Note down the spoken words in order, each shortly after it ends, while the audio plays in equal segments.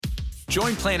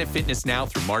Join Planet Fitness now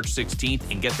through March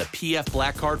 16th and get the PF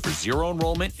Black Card for zero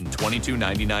enrollment and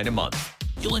 $22.99 a month.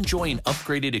 You'll enjoy an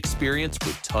upgraded experience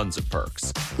with tons of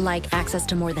perks. Like access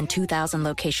to more than 2,000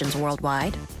 locations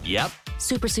worldwide? Yep.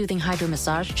 Super soothing hydro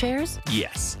massage chairs?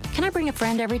 Yes. Can I bring a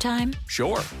friend every time?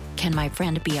 Sure. Can my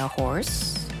friend be a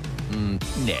horse?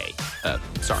 Nay.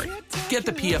 Sorry. Get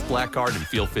the PF Black Card and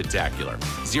feel fit-tacular.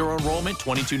 Zero enrollment,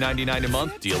 $22.99 a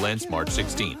month. Deal ends March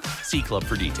 16th. See Club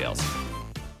for details.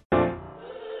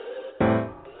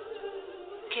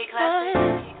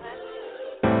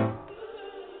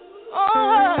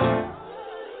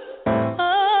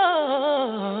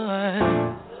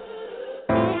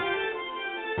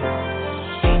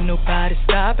 Ain't nobody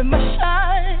stopping my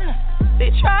shine.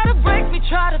 They try to break me,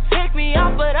 try to take me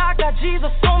out, but I got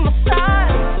Jesus on my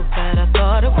side. So bad I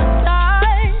thought I would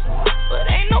die, but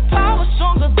ain't no power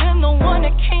stronger than the one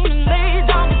that came and laid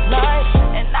down his life.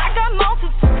 And I got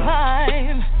mountains to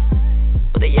climb,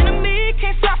 but the enemy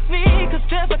can't stop me, 'cause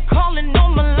there's a calling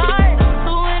on my life.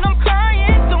 So when I'm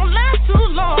crying, don't last too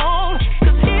long,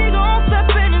 'cause he gon' step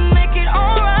in and make it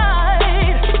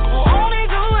alright. Won't he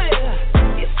do it?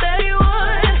 He said he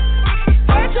would.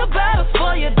 Fight your battles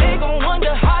for you, they gon'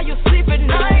 wonder how you sleep at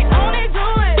night. Won't he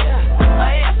do it?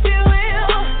 Yes, he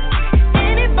will.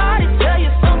 Anybody tell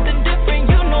you something different,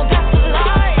 you know that's a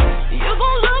lie. You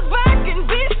gon' look back and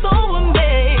be so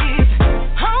amazed.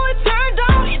 How it turned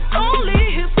out, it's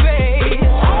only his grace.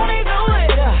 Won't he do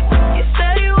it? He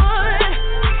said he would.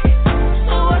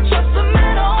 So I trust him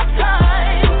at all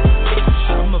times.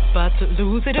 I'm about to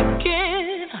lose it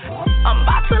again. I'm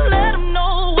about to let him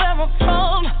know where I'm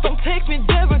from. Don't take me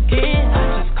there again.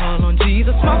 I just call on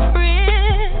Jesus, my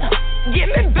friend. Get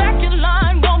me back in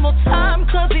line one more time,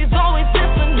 'cause he's always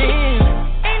listening.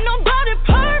 Ain't nobody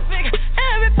perfect,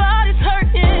 everybody's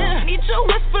hurting. Need your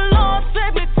whisper, Lord,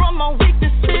 save me from my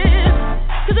weaknesses,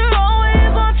 'cause you're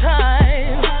always on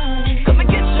time. Come and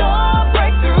get your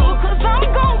breakthrough, 'cause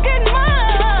I'm gon' get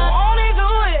mine. Won't he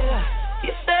do it?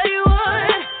 He said he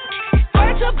would.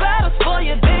 Fight your battles for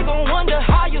you, they gon' wonder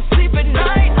how you sleep at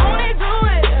night. Won't he do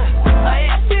it?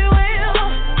 Yes, he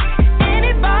will.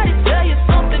 Anybody tell you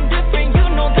something different, you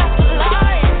know that's a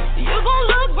lie. You gon'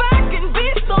 look back and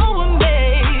be so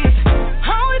amazed.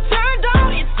 How it turned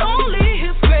out, it's only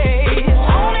his grace.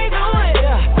 Won't he do it?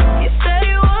 He said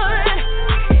he would.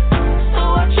 So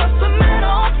I trust him at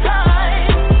all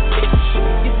times.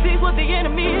 You see what the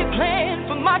enemy planned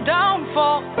for my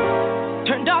downfall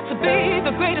turned out to be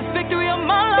the greatest victory of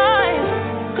my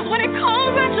life. 'Cause when it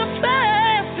comes at you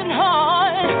fast and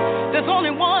hard, there's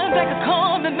only one that can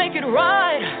come and make it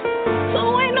right.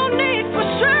 So ain't no need for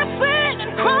stressing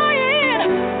and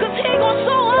crying, 'cause he gon'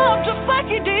 show up just like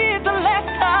he did the last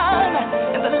time.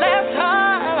 And the last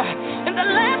time, and the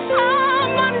last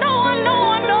time, I know.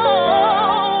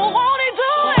 Won't he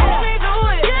do it? Won't he do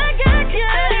it? Yeah,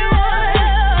 he would.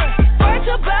 Fight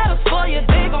your battles for you,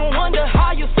 they gon' wonder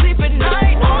how you sleep at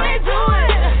night. Won't he do it?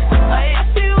 Yes,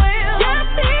 he will. Yes,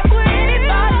 he will.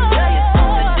 Anybody tell you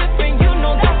something different, you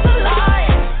know that's a lie.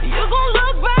 You gon'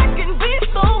 look back and be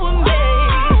so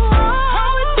amazed.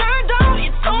 How it turned out,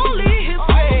 it's only his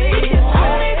grace.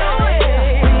 Won't he do it?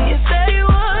 He said he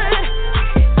would.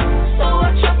 So I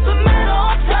trust him at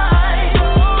all times.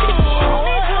 Won't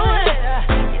he do it?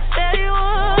 He said he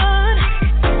would.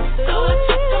 So I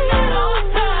trust him at all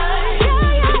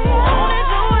times. Won't he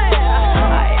do it?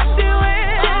 Yes, he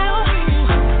will.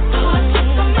 So I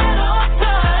trust him at all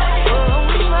times.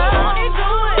 Won't he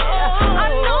do it? I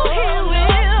know he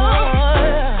will.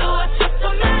 So I trust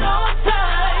him at all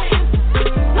times.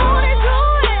 Won't he do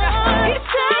it? He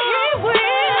said he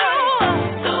will.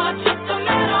 So I trust him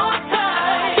at all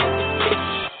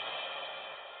times.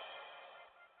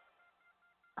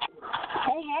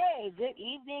 Hey, good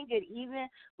evening, good evening.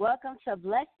 Welcome to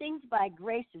Blessings by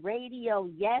Grace Radio.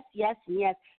 Yes.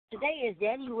 Today is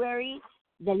January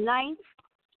the 9th,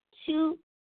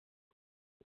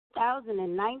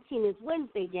 2019. It's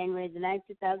Wednesday, January the 9th,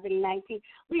 2019.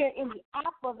 We are in the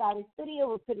Apple Valley studio.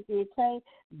 We're Pentecost McLean,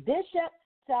 Bishop,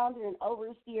 founder, and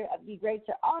overseer of the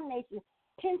Greater All Nations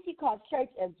Pentecost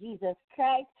Church of Jesus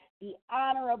Christ, the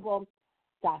Honorable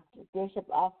Dr. Bishop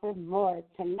Alfred Moore.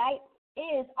 Tonight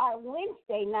is our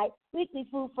Wednesday night weekly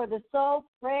food for the soul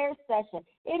prayer session.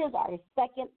 It is our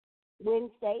second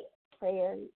Wednesday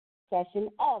prayer session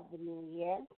of the new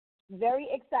year. Very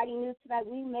exciting news tonight.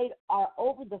 We made our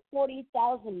over the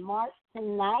 40,000 mark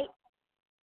tonight.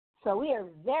 So we are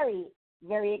very,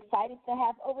 very excited to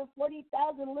have over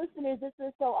 40,000 listeners. This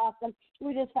is so awesome.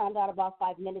 We just found out about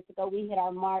 5 minutes ago we hit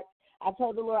our mark. I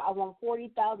told the Lord I want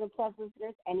 40,000 plus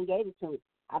listeners, and he gave it to me.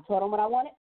 I told him what I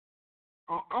wanted.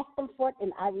 I asked them for it,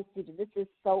 and I received it. This is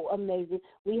so amazing.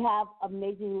 We have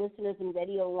amazing listeners in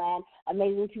Radio Land,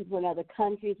 amazing people in other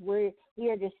countries. We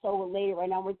are just so elated right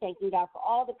now. We're thanking God for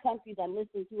all the countries that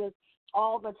listen to us,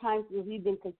 all the times that we've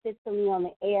been consistently on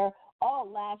the air, all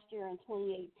last year in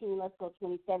 2018. Let's go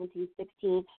 2017,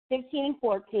 16, 15, and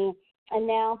 14. And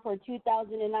now for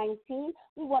 2019,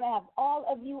 we want to have all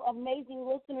of you amazing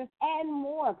listeners and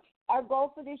more. Our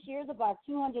goal for this year is about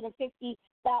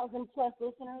 250,000 plus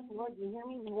listeners. Lord, you hear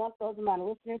me? We want those amount of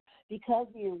listeners because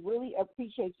we really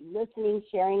appreciate you listening,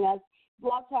 sharing us.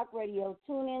 Blog Talk Radio,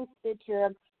 TuneIn,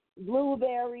 Stitcher,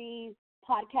 Blueberry,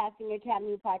 Podcasting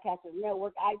Academy, Podcasters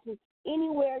Network, iTunes,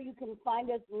 anywhere you can find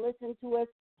us and listen to us.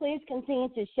 Please continue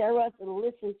to share us and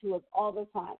listen to us all the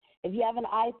time. If you have an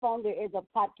iPhone, there is a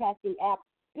podcasting app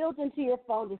built into your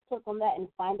phone. Just click on that and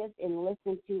find us and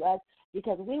listen to us,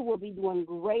 because we will be doing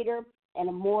greater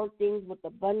and more things with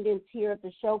abundance here at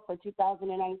the show for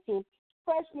 2019.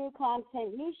 Fresh new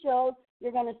content, new shows.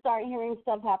 You're going to start hearing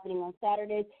stuff happening on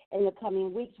Saturdays. In the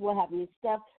coming weeks, we'll have new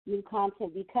stuff, new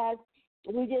content, because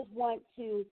we just want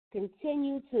to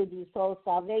continue to do soul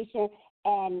salvation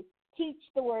and teach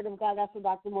the Word of God. That's what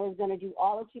Dr. Moore is going to do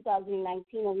all of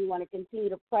 2019, and we want to continue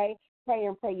to pray.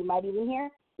 You might even hear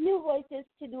new voices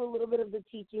to do a little bit of the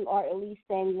teaching, or at least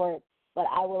saying words. But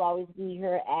I will always be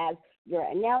here as your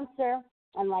announcer.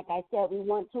 And like I said, we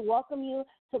want to welcome you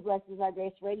to Blessings Our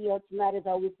Grace Radio. Tonight is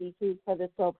our weekly food for the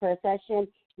soul prayer session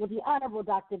with the Honorable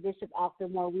Dr. Bishop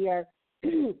Alfred Moore. We are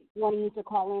wanting you to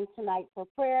call in tonight for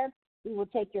prayer. We will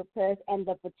take your prayers and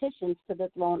the petitions to the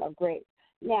throne of grace.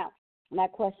 Now, my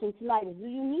question tonight is, do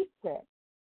you need prayer?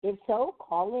 If so,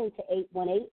 call in to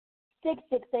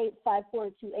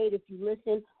 818-668-5428. If you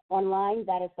listen online,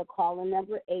 that is the call-in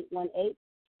number,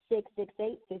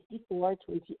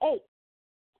 818-668-5428.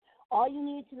 All you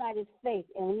need tonight is faith.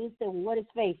 And when you say, well, what is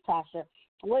faith, Tasha?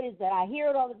 What is that? I hear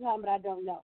it all the time, but I don't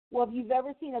know. Well, if you've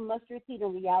ever seen a mustard seed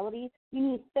in reality, you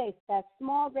need faith. That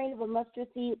small grain of a mustard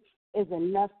seed is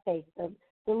enough faith.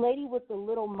 The lady with the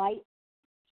little mite,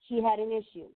 she had an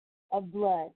issue of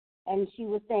blood, and she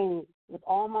was saying, with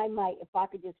all my might, if I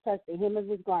could just touch the hem of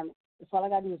his garment, that's all I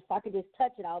got to do. Is if I could just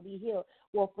touch it, I'll be healed.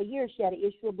 Well, for years, she had an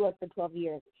issue of blood for 12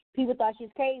 years. People thought she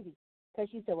was crazy because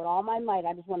she said, with all my might,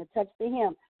 I just want to touch the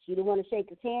hem. She didn't want to shake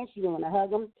his hand. She didn't want to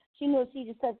hug him. She knew if she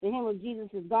just touched the hem of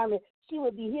Jesus' garment, she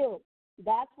would be healed.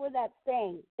 That's where that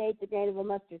saying, faith the grain of a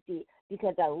mustard seed,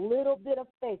 because that little bit of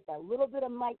faith, that little bit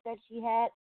of might that she had,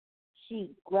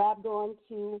 she grabbed on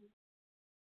to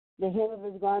the hem of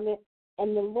his garment,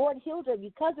 and the Lord healed her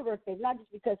because of her faith, not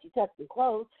just because she touched the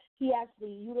clothes. He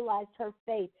actually utilized her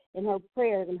faith and her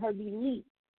prayers and her belief,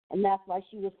 and that's why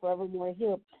she was forevermore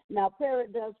healed. Now, prayer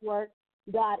does work.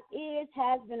 God is,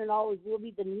 has been, and always will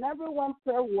be the number one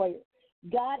prayer warrior.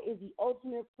 God is the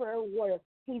ultimate prayer warrior.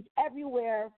 He's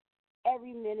everywhere,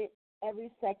 every minute,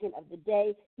 every second of the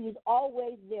day. He's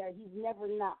always there. He's never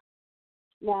not.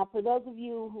 Now, for those of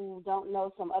you who don't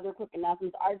know some other quick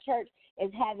announcements, our church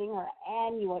is having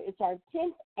it's our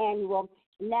 10th annual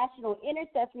National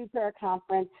Intercessory Prayer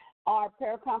Conference. Our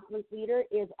prayer conference leader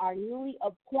is our newly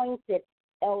appointed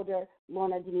elder,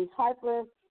 Lorna Denise Harper.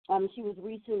 She was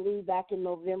recently, back in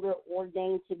November,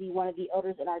 ordained to be one of the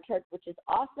elders in our church, which is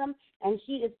awesome. And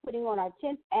she is putting on our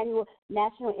 10th annual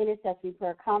National Intercessory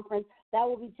Prayer Conference. That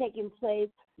will be taking place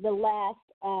the last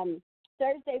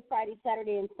Thursday, Friday,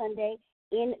 Saturday, and Sunday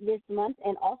in this month.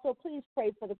 And also, please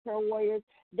pray for the prayer warriors.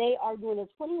 They are doing a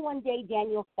 21-day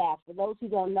Daniel fast. For those who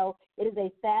don't know, it is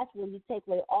a fast when you take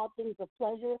away all things of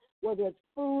pleasure, whether it's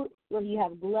food, whether you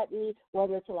have gluttony,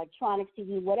 whether it's electronics,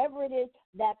 TV, whatever it is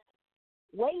that's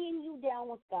weighing you down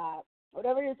with God,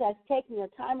 whatever it is that's taking your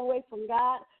time away from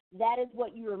God, that is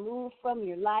what you remove from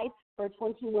your life for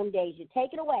 21 days. You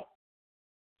take it away.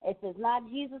 If it's not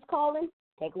Jesus calling,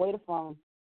 take away the phone.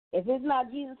 If it's not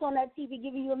Jesus on that TV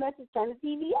giving you a message, turn the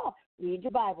TV off. Read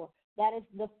your Bible. That is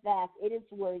the fast. It is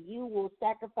where you will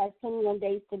sacrifice 21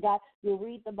 days to God. You'll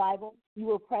read the Bible. You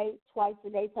will pray twice a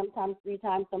day, sometimes 3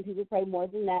 times. Some people pray more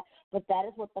than that. But that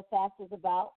is what the fast is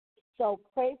about. So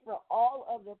pray for all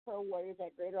of the prayer warriors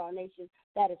at Greater All Nations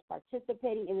that is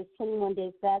participating in this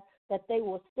 21-day fast, that they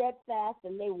will steadfast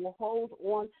and they will hold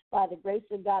on by the grace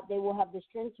of God. They will have the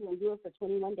strength to endure for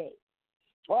 21 days.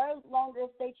 Or longer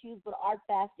if they choose, but our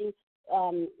fasting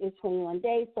is 21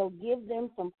 days. So give them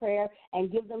some prayer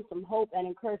and give them some hope and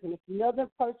encouragement. If you know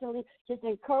them personally, just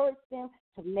encourage them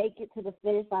to make it to the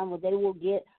finish line where they will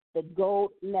get the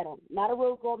gold medal. Not a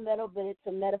real gold medal, but it's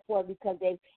a metaphor because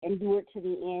they've endured to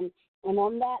the end. And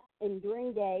on that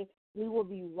enduring day, we will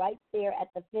be right there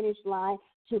at the finish line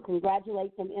to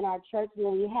congratulate them in our church.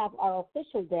 When we have our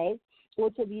official day,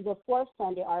 which will be the fourth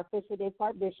Sunday, our official day for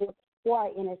our bishop, for our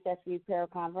intercessory prayer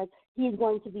conference. He is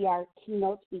going to be our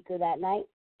keynote speaker that night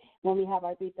when we have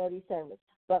our 3:30 service.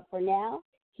 But for now,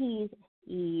 he's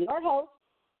your host.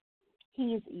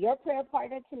 He's your prayer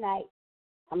partner tonight.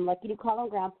 I'm lucky to call him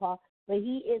Grandpa, but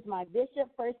he is my bishop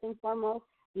first and foremost,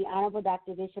 the Honorable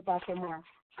Dr. Bishop Alfred Moore.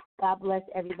 God bless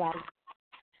everybody.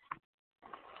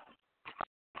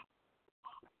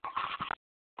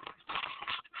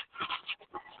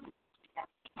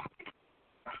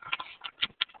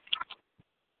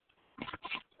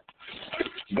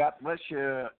 God bless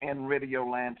you in Radio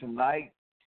Land tonight.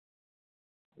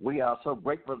 We are so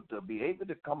grateful to be able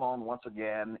to come on once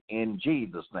again in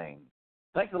Jesus' name.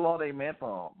 Thank the Lord, amen,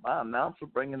 for my announcer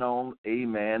bringing on,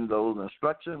 amen, those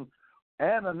instructions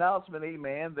and announcement,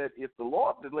 amen, that if the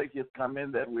Lord delays his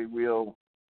coming, that we will,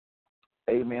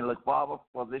 amen, look forward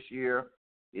for this year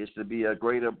is to be a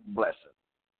greater blessing.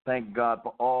 Thank God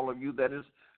for all of you that is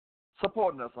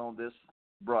supporting us on this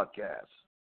broadcast.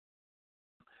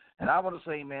 And I want to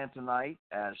say amen tonight,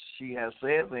 as she has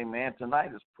said, amen,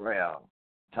 tonight is prayer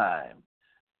time.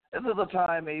 This is a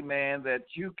time, amen, that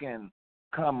you can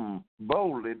come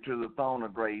boldly to the throne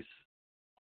of grace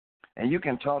and you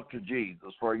can talk to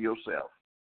Jesus for yourself.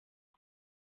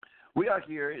 We are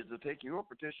here is to take your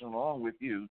petition along with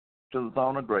you to the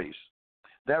throne of grace.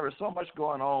 There is so much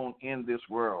going on in this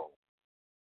world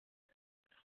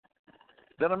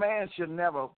that a man should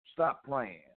never stop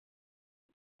praying.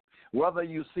 Whether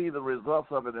you see the results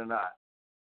of it or not,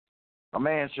 a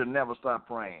man should never stop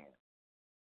praying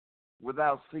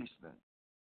without ceasing.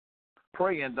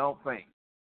 Pray and don't faint.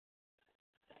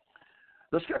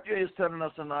 The scripture is telling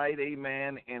us tonight,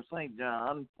 amen, in St.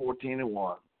 John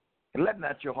 14:1. And let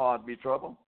not your heart be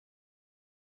troubled.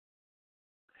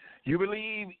 You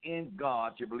believe in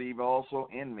God, you believe also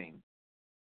in me.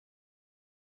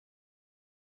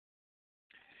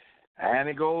 And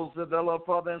it goes a little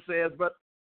further and says, but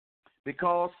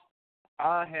because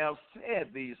I have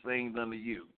said these things unto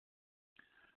you,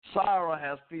 sorrow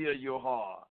has filled your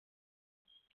heart.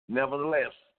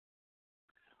 Nevertheless,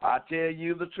 I tell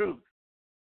you the truth.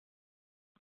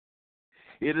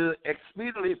 It is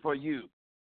expediently for you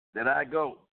that I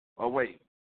go away.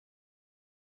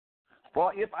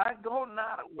 For if I go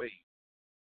not away,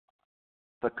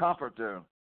 the Comforter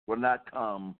will not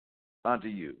come unto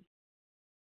you.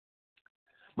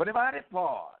 But if I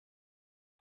depart,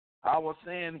 I will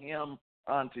send him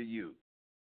unto you.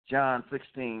 John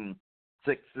 16:6-7.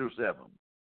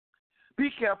 Be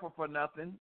careful for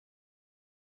nothing.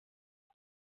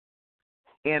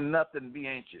 In nothing be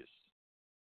anxious.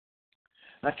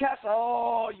 Now cast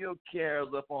all your cares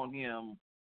upon him,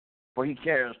 for he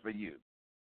cares for you.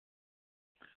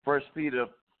 1 Peter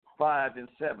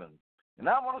 5:7. And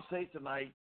I want to say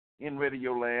tonight in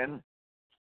Radio Land,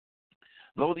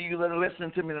 those of you that are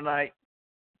listening to me tonight,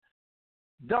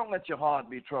 don't let your heart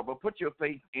be troubled. Put your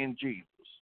faith in Jesus.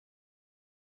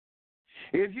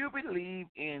 If you believe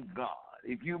in God,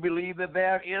 if you believe that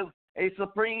there is a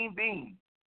supreme being,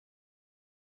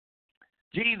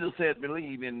 Jesus said,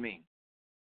 believe in me.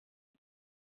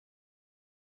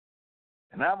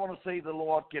 And I want to say the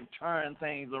Lord can turn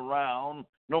things around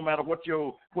no matter what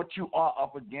you are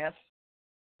up against,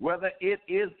 whether it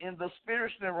is in the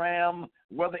spiritual realm,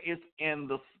 whether it's in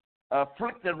the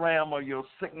afflicted realm of your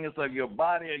sickness, of your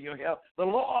body, or your health. The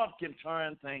Lord can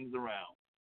turn things around.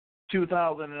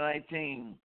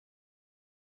 2019,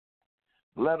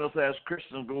 let us as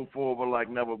Christians go forward like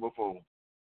never before.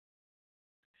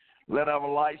 Let our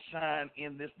light shine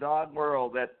in this dark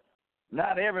world that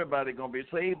not everybody going to be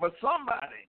saved, but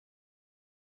somebody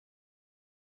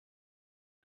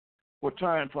will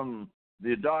turn from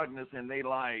the darkness in their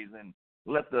lives and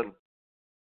let the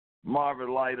marvelous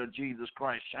light of Jesus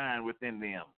Christ shine within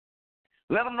them.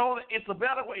 Let them know that it's a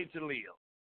better way to live.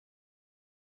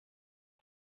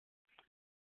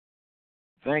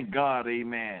 Thank God,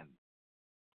 amen,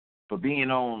 for being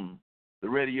on the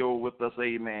radio with us,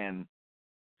 amen,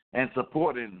 and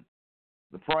supporting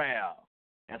the prayer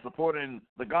and supporting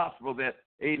the gospel that,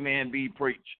 amen, be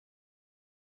preached.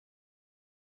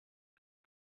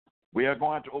 We are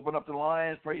going to open up the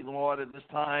lines, praise the Lord, at this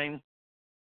time.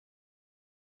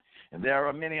 And there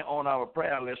are many on our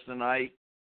prayer list tonight,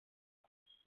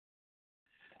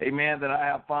 amen, that I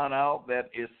have found out that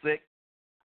is sick.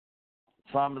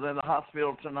 Some is in the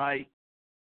hospital tonight.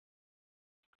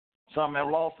 Some have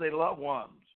lost their loved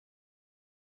ones.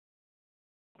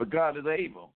 But God is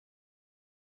able.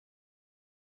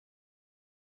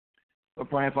 We're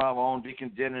praying for our own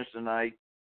Deacon Jennings tonight.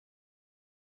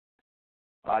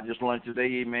 I just learned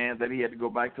today, amen, that he had to go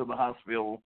back to the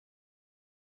hospital.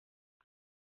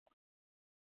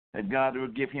 And God will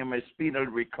give him a speedy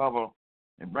recovery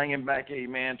and bring him back,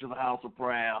 amen, to the house of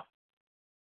prayer.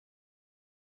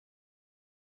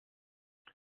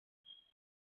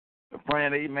 We're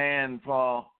praying, amen,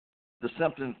 for the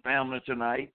Simpson family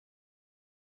tonight.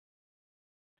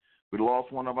 We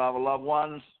lost one of our loved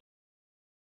ones.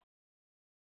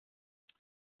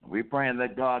 We're praying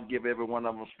that God give every one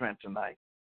of them strength tonight.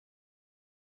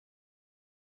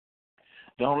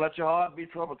 Don't let your heart be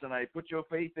troubled tonight. Put your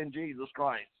faith in Jesus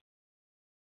Christ.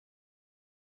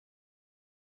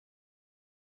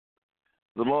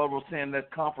 The Lord will send that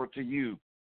comfort to you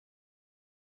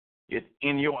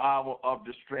in your hour of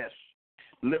distress.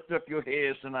 Lift up your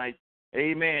heads tonight.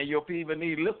 Amen. Your fever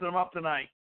need, lift them up tonight.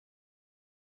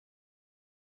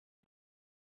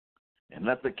 And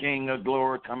let the King of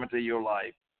Glory come into your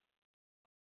life.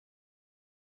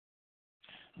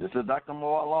 This is Dr.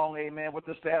 Moore along, amen, with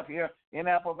the staff here in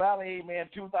Apple Valley, amen,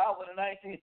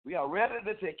 2019. We are ready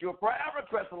to take your prayer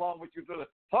request along with you to the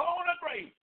throne of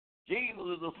grace. Jesus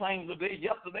is the same today,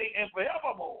 yesterday, and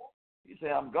forevermore. He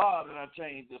said, I'm God and I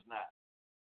change this not.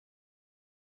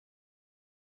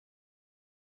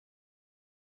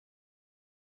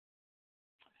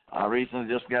 I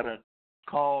recently just got a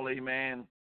call, amen.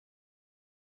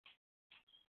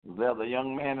 There's a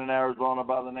young man in Arizona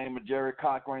by the name of Jerry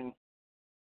Cochran.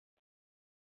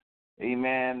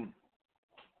 Amen.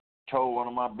 Told one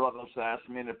of my brothers to ask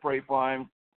me to pray for him.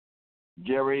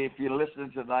 Jerry, if you're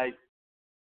listening tonight,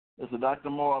 this is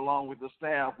Dr. Moore along with the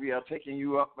staff. We are taking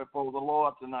you up before the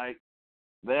Lord tonight.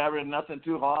 There is nothing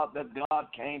too hard that God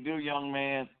can't do, young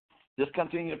man. Just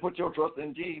continue to put your trust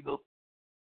in Jesus.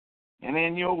 And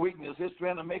in your weakness, His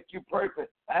strength to make you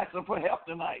perfect. Ask Him for help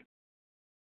tonight.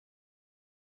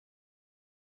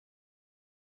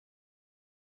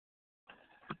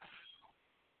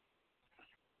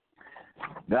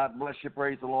 God bless you.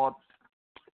 Praise the Lord.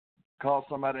 Call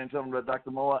somebody and tell them that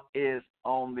Dr. Moore is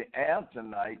on the air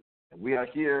tonight. We are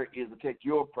here is to take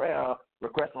your prayer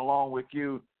request along with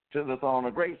you to the throne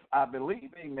of grace. I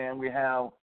believe, amen, we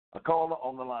have a caller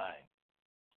on the line.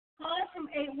 Caller from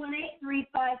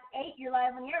 818-358. You're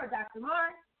live on the air with Dr.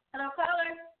 Moore. Hello,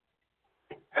 caller.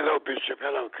 Hello, Bishop.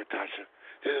 Hello, Katasha.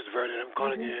 This is Vernon. I'm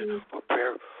calling in for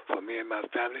prayer for me and my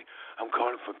family. I'm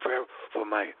calling for prayer for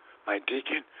my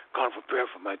deacon. Calling for prayer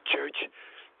for my church.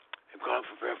 I'm calling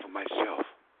for prayer for myself.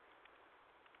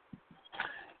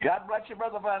 God bless you,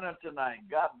 Brother Vernon, tonight.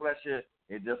 God bless you.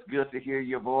 It's just good to hear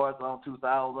your voice on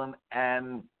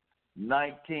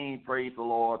 2019. Praise the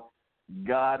Lord.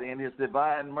 God in His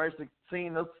divine mercy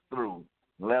seen us through.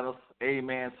 Let us,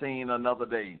 amen, seen another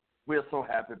day. We're so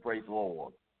happy, praise the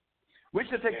Lord. We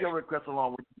should take your request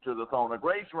along with you to the throne of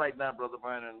grace right now, Brother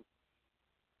Vernon.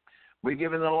 We're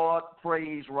giving the Lord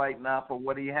praise right now for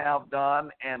what He have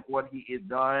done and what He is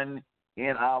done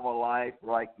in our life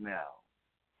right now.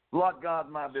 Lord God,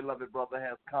 my beloved brother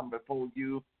has come before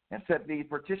you and set these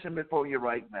petition before you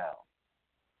right now.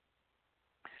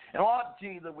 And Lord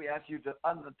Jesus, we ask you to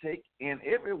undertake in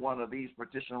every one of these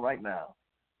petitions right now.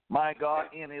 My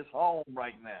God, in his home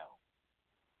right now.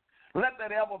 Let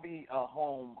that ever be a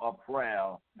home of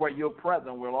prayer where your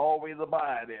presence will always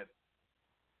abide in.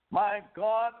 My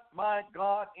God,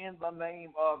 in the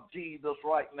name of Jesus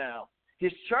right now.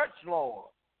 His church, Lord.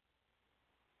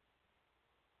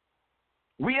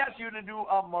 We ask you to do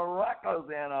a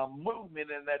miraculous and a movement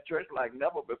in that church like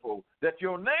never before, that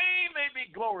your name may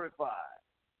be glorified.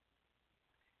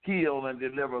 Heal and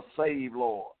deliver, save,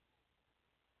 Lord.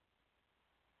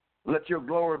 Let your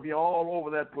glory be all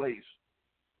over that place,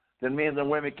 that men and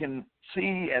women can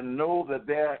see and know that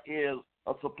there is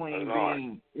a supreme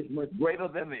being is much greater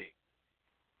than me.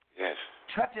 Yes.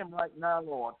 Touch him right now,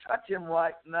 Lord. Touch him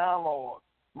right now, Lord.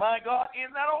 My God,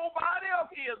 in that old body of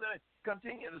his, and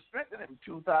continue to strengthen him in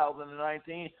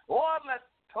 2019. Lord, let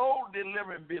total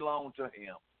deliverance belong to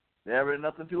him. There is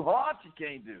nothing too hard you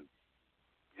can't do.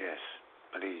 Yes,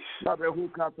 please.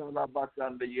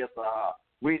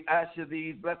 We ask you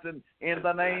these blessings in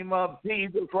the name of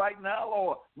Jesus right now,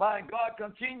 Lord. My God,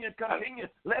 continue.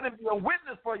 Let him be a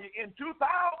witness for you in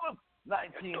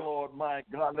 2019, Lord. My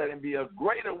God, let him be a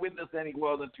greater witness than he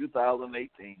was in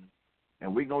 2018.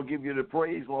 And we're going to give you the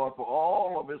praise, Lord, for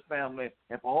all of his family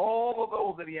and for all of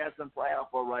those that he has in prayer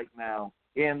for right now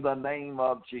in the name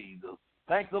of Jesus.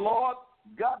 Thank the Lord.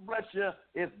 God bless you.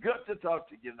 It's good to talk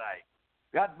to you tonight.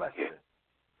 God bless you.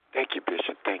 Thank you,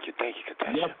 Bishop. Thank you,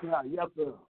 Katasha. Yes, sir. Yes,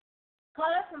 sir.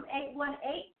 Caller from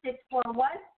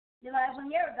 818-641. You're live on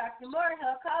the air with Dr. Moore.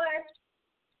 Hello, caller.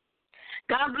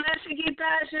 God bless you,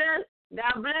 Katasha.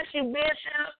 God bless you,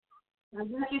 Bishop.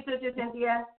 God bless you, Sister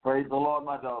Cynthia. Praise the Lord,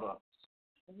 my daughter.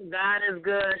 God is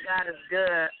good. God is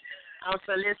good. I'm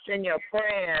soliciting your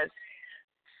prayers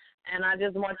And I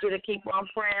just want you to keep on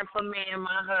praying for me and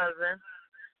my husband,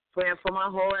 praying for my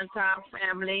whole entire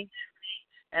family,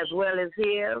 as well as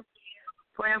his.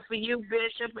 Praying for you,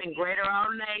 Bishop, and Greater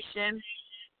All Nation.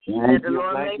 That the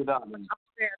Lord may be a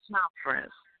prayer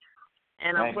conference.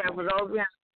 And I'm praying for those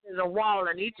behind the wall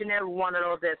and each and every one of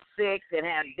those that's sick that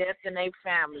have death in their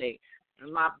family.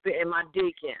 And my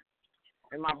deacon.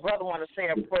 And my brother want to say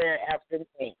a prayer after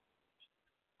me.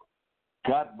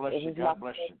 God bless you. God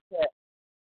bless you.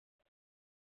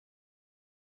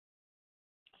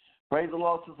 Praise the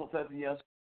Lord, Sister Cynthia. Yes,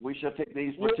 we shall take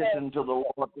these petitions to the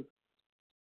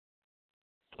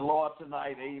Lord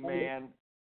tonight. Amen.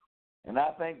 And I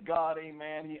thank God,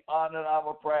 amen, He honored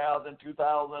our prayers in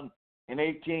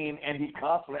 2018, and He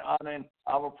constantly honoring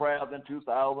our prayers in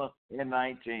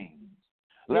 2019.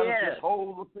 Let us just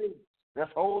hold the faith.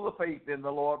 Let's hold the faith in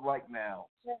the Lord right now.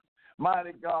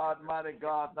 Mighty God,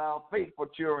 now faithful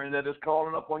children that is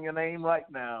calling upon your name right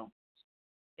now.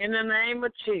 In the name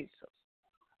of Jesus.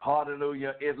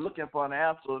 Hallelujah. Is looking for an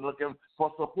answer, looking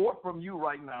for support from you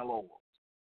right now, Lord.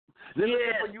 They're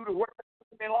looking for you to work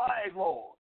in their lives,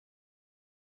 Lord.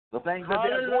 The things that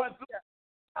they're going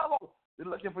through, they're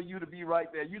looking for you to be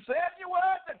right there. You said in your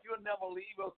word that you'll never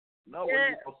leave us. No,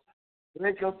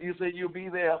 you said you'll be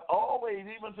there always,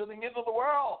 even to the end of the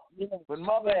world. When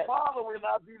mother and father will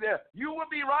not be there, you will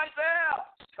be right there.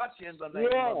 Touch in the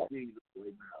name of Jesus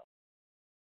right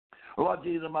now. Lord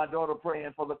Jesus, my daughter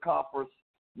praying for the conference,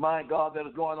 my God, that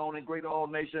is going on in Greater All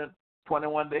Nation,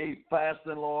 21 days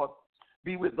fasting, Lord.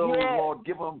 Be with those, Lord.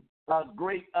 Give them a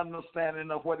great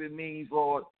understanding of what it means,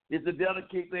 Lord, is to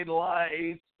dedicate their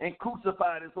lives and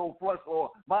crucify this old flesh,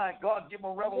 Lord. My God, give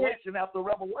them revelation after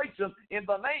revelation in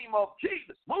the name of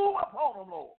Jesus. Move upon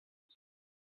them, Lord.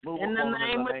 Move upon them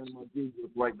in the name of Jesus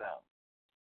right now.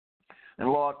 And,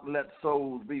 Lord, let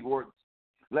souls be worked.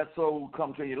 Let souls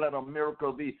come to you. Let a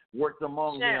miracle be worked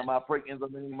among them. I pray in the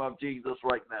name of Jesus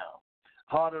right now.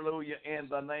 Hallelujah, in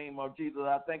the name of Jesus.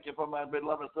 I thank you for my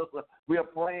beloved sister. We are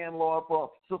praying, Lord, for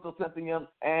Sister Cynthia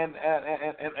and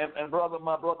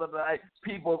my brother tonight.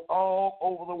 People all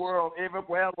over the world,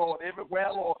 everywhere, Lord.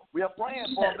 We are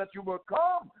praying for them that you will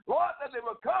come, Lord, that they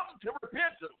will come to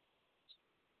repentance.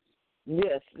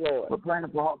 Yes, Lord. We're praying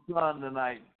for our son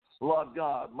tonight. Lord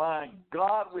God, my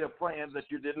God, we are praying that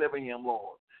you deliver him,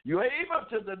 Lord. You're able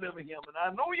to deliver him, and I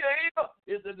know you're able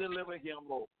is to deliver him,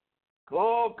 Lord.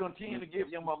 Oh, continue to give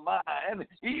him a mind,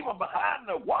 even behind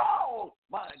the wall.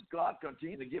 My God,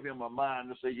 continue to give him a mind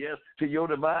to say yes to your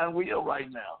divine will right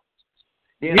now.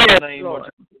 In the name of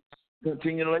Jesus.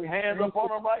 Continue to lay hands upon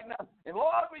him right now. And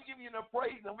Lord, we give you the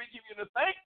praise and we give you the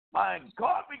thanks. My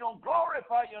God, we're going to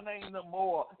glorify your name the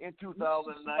more in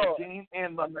 2019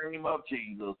 in the name of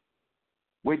Jesus.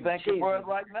 We thank you for it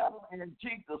right now in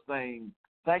Jesus' name.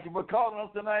 Thank you for calling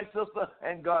us tonight, sister,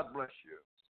 and God bless you.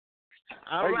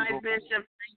 All right, Bishop.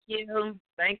 Thank you.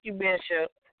 Thank you,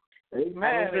 Bishop.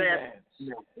 Amen.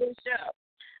 Bishop,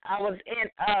 I was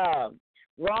in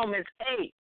Romans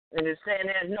 8, and it's saying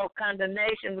there's no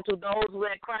condemnation to those who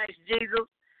are in Christ Jesus.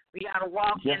 We got to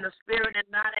walk in the spirit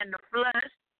and not in the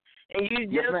flesh. And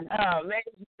you just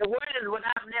the word is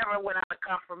without never without a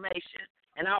confirmation.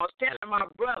 And I was telling my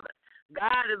brother,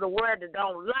 God is a word that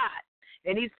don't lie.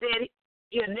 And he said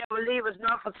he'll never leave us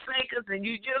nor forsake us, and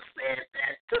you just said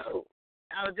that too.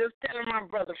 I was just telling my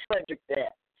brother Frederick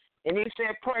that. And he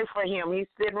said, pray for him.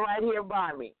 He's sitting right here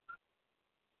by me.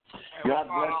 God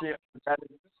bless you.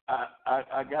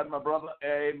 I got my brother.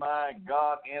 Hey, my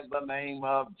God, in the name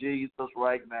of Jesus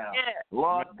right now. Yes.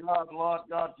 Lord God,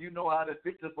 you know how to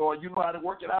fix it, Lord. You know how to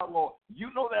work it out, Lord.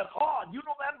 You know that heart. You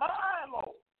know that mind,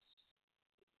 Lord.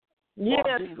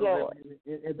 Yes, Lord.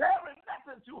 If there is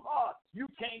nothing too hard you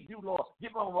can't do, Lord,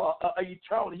 give him an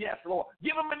eternal yes, Lord.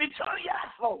 Give him an eternal yes,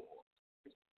 Lord.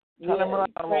 Turn him around,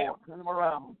 Lord. Turn him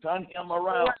around.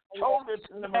 Totally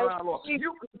turn him around, Lord.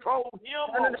 You control him,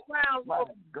 Lord. My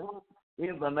God,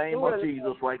 in the name of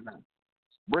Jesus right now.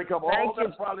 Break up all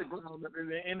that solid ground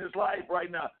in his life right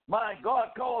now. My God,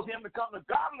 cause him to come to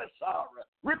godly sorrow.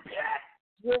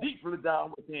 Repent deeply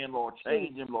down within, Lord.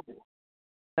 Change him, Lord.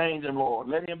 Change him, Lord.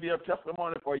 Let him be a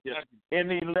testimony for you. In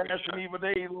these last and evil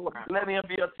days, Lord, let him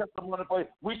be a testimony for you.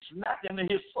 We snatch into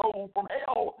his soul from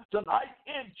hell tonight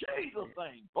in Jesus'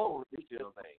 name. Glory be to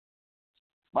your name.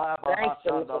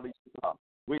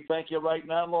 We thank you right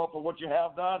now, Lord, for what you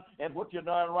have done and what you're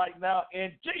doing right now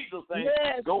in Jesus' name.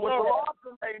 Yes, go with the Lord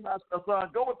today, my son.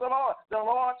 Go with the Lord. The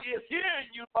Lord is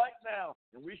hearing you right now,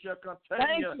 and we shall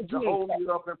continue to hold you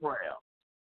up in prayer.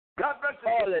 God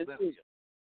bless you.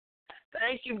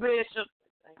 Thank you, Bishop.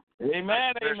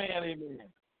 Amen.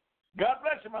 God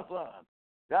bless you, my son.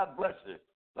 God bless you.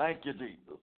 Thank you,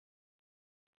 Jesus.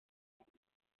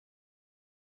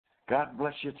 God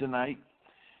bless you tonight.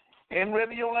 In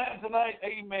Radio Land tonight,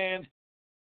 amen.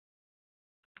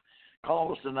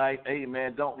 Call us tonight,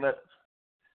 amen. Don't let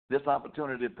this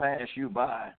opportunity pass you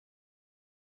by.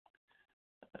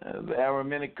 There are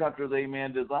many countries,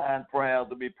 amen, designed prayer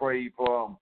to be prayed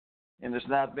for, and it's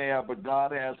not there, but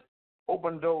God has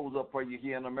opened doors up for you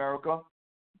here in America,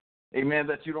 amen,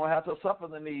 that you don't have to suffer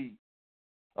the need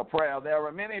of prayer. There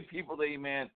are many people,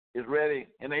 amen, is ready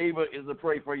and able is to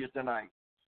pray for you tonight.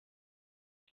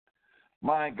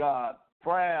 My God,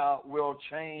 prayer will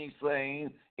change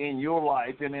things in your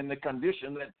life and in the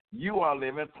condition that you are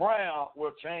living. Prayer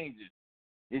will change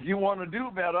it. If you want to do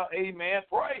better, amen,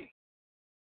 pray.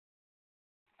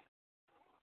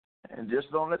 And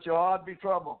just don't let your heart be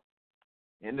troubled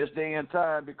in this day and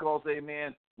time because,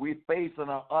 amen, we face an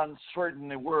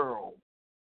uncertain world.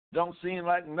 Don't seem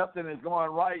like nothing is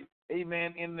going right,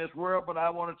 amen, in this world, but I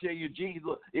want to tell you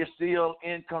Jesus is still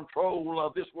in control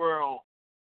of this world.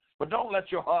 But don't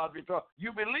let your heart be troubled.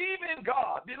 You believe in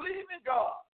God. Believe in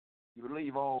God. You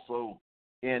believe also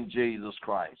in Jesus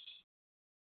Christ.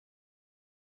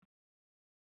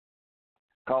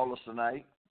 Call us tonight.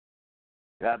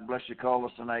 God bless you. Call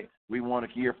us tonight. We want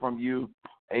to hear from you.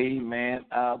 Amen.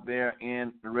 Out there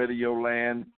in Radio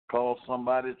Land. Call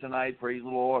somebody tonight. Praise the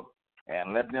Lord.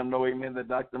 And let them know, amen, that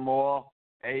Dr. Moore,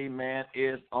 amen,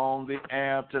 is on the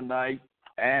air tonight.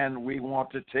 And we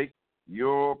want to take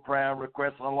your prayer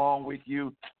requests along with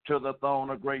you to the throne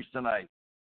of grace tonight.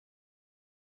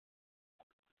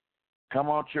 Come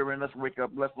on, children, let's wake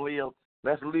up. Let's live.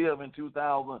 Let's live in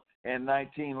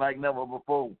 2019 like never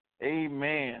before.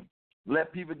 Amen.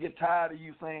 Let people get tired of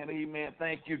you saying, amen,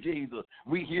 thank you, Jesus.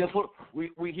 We hear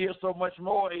so much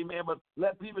more, amen, but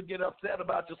let people get upset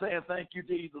about you saying, thank you,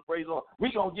 Jesus. Praise the Lord.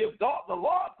 We're going to give God the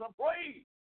Lord some praise.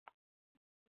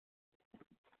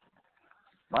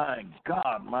 My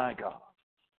God, my God.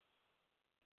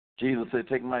 Jesus said,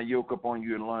 take my yoke upon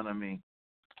you and learn of me.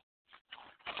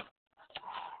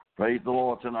 Praise the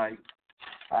Lord tonight.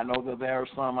 I know that there are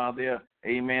some out there,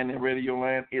 amen, in Radio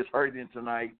Land is hurting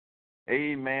tonight.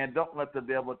 Amen. Don't let the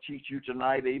devil cheat you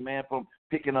tonight, amen, from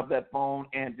picking up that phone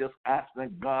and just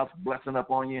asking God's blessing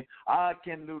upon you. I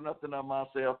can do nothing of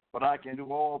myself, but I can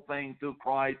do all things through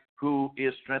Christ who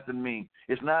is strengthening me.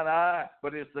 It's not I,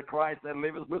 but it's the Christ that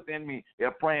lives within me.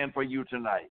 They're praying for you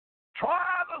tonight. Try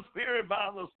the Spirit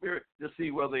by the Spirit to see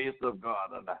whether it's of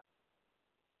God or not.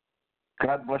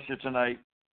 God bless you tonight.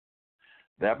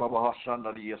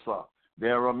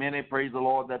 There are many, praise the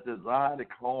Lord, that desire to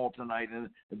call tonight, and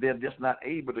they're just not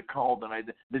able to call tonight.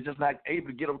 They're just not able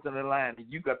to get up to the line. And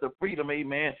you got the freedom,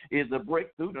 amen, is to break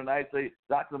through tonight. Say,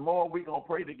 Dr. Moore, we're going to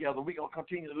pray together. We're going to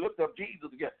continue to lift up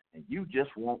Jesus together. And you just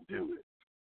won't do it.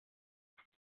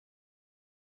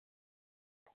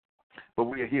 But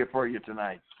we are here for you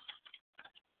tonight.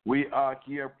 We are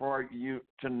here for you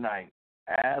tonight.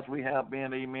 As we have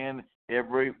been, amen,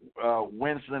 every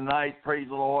Wednesday night, praise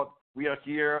the Lord. We are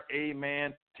here,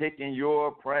 amen, taking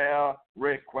your prayer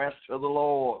request to the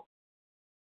Lord.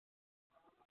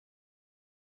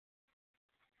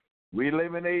 We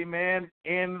live in, amen,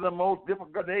 in the most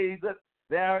difficult days that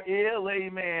there is,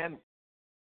 amen.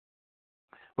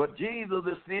 But Jesus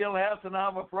is still answering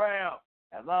our prayer.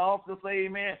 As I often say,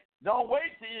 amen, don't wait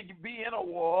till you be in a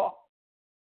war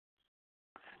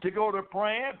to go to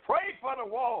praying. Pray for the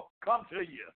war come to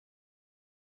you.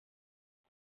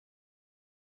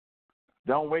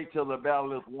 Don't wait till the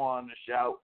battle is won to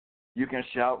shout. You can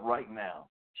shout right now.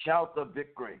 Shout the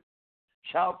victory.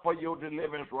 Shout for your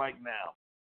deliverance right now.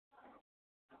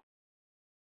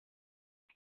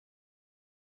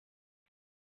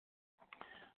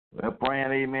 We're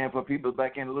praying, amen, for people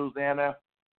back in Louisiana,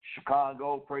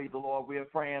 Chicago. Praise the Lord. We are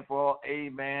praying for,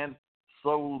 amen,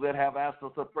 souls that have asked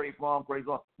us to pray for them. Praise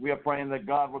the Lord. We are praying that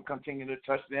God will continue to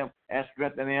touch them and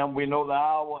strengthen them. We know the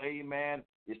hour, amen,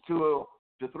 is 2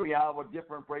 to 3 hours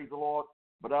different, praise the Lord.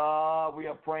 But we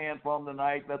are praying for them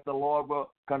tonight that the Lord will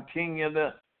continue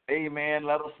to, amen,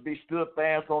 let us be stood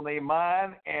fast on their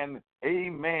mind and,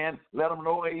 amen, let them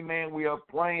know, amen, we are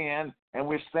praying and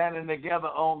we're standing together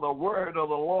on the word of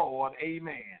the Lord,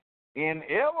 amen. In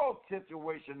every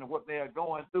situation, what they are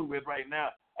going through with right now,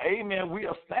 amen, we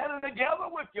are standing together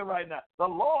with you right now. The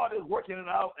Lord is working it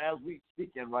out as we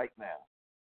speaking right now.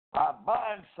 I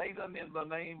bind Satan in the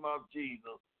name of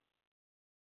Jesus.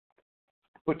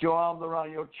 Put your arms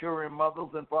around your children, mothers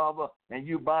and father, and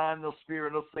you bind the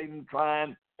spirit of Satan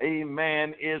trying,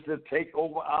 amen, is to take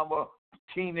over our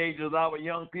teenagers, our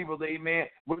young people, amen,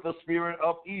 with the spirit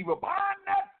of evil. Bind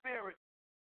that spirit.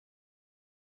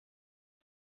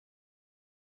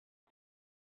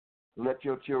 Let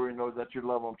your children know that you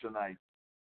love them tonight.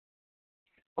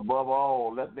 Above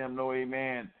all, let them know,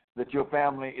 amen, that your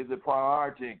family is a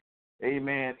priority,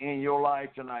 amen, in your life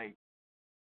tonight.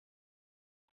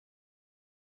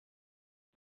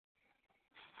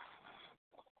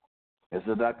 This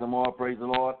is Dr. Moore, praise the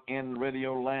Lord, in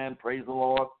Radio Land, praise the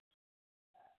Lord.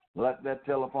 Let that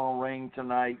telephone ring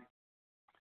tonight,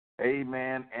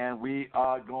 amen, and we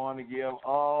are going to give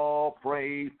all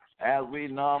praise as we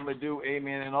normally do,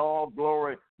 amen, and all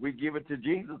glory. We give it to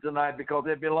Jesus tonight because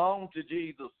it belongs to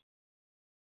Jesus.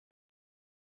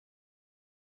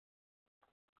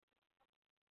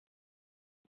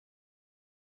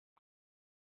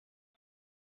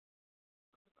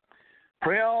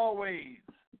 Pray always.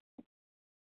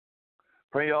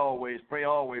 Pray always. Pray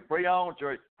always. Pray on,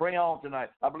 church. Pray on tonight.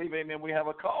 I believe, amen, we have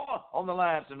a caller on the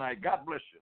line tonight. God bless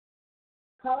you.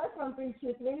 Caller from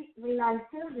 323-392.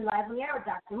 You're live on the air with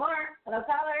Dr. Moore. Hello,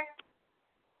 caller.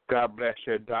 God bless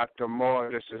you, Dr.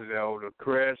 Moore. This is Elder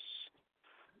Chris.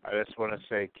 I just want to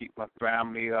say keep my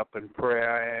family up in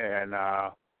prayer. And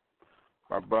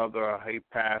my brother, he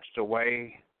passed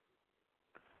away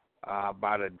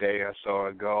about a day or so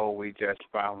ago. We just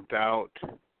found out.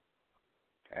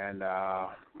 And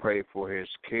pray for his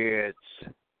kids,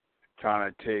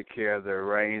 trying to take care of the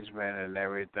arrangement and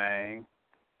everything.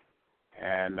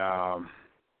 And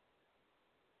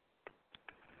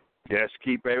just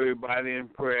keep everybody in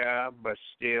prayer, but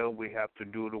still we have to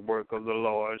do the work of the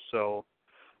Lord. So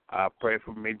pray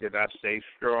for me that I stay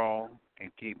strong and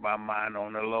keep my mind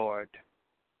on the Lord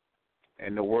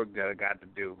and the work that I got to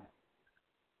do.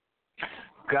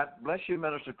 God bless you,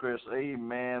 Minister Chris.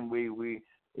 Amen.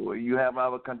 You have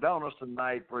our condolences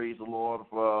tonight, praise the Lord,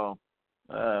 for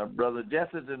Brother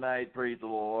Jesse tonight, praise the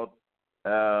Lord.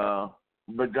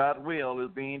 But God's will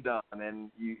is being done,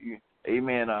 and you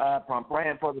amen. I'm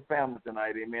praying for the family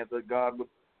tonight, amen, that God would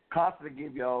constantly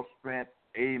give y'all strength,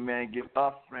 amen, give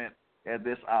us strength at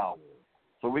this hour.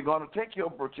 So we're going to take your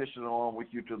petition along with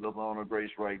you to the throne of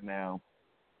grace right now.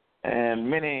 And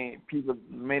many people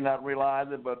may not realize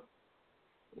it, but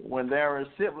when there are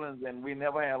siblings and we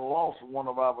never had lost one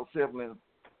of our siblings,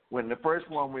 when the first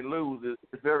one we lose,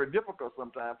 it's very difficult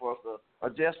sometimes for us to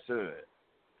adjust to it.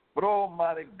 But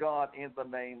Almighty God, in the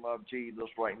name of Jesus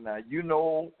right now, you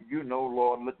know,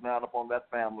 Lord, look down upon that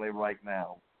family right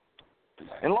now.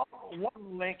 And Lord,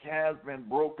 one link has been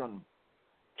broken.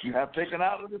 You have taken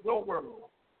out of this old world.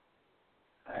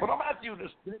 But I'm asking you to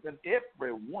strengthen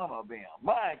every one of them.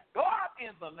 My God,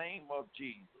 in the name of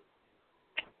Jesus.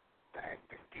 Thank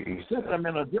you, Jesus. Set them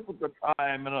in a difficult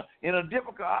time, in a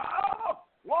difficult hour.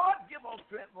 Lord, give them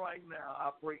strength right now,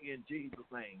 I pray in Jesus'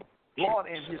 name. Lord,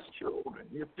 and his children,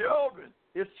 Lord,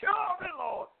 his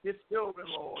children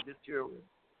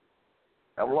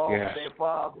have lost their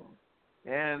father.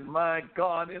 And my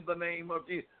God, in the name of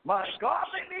Jesus, my God,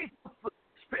 they need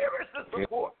spirits to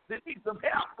support. They need some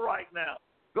help right now.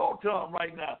 Go to them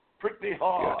right now. Prick their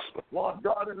heart, Lord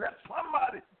God, and let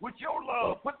somebody with your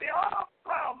love put their arms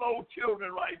around those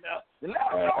children right now. And let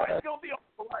them know it's going to be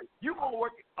all right. You're going to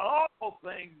work all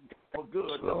things for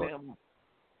good to them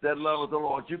that love the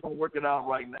Lord. You're going to work it out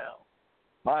right now.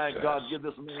 My God, give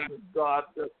this man of God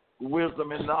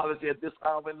wisdom and knowledge at this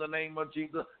hour in the name of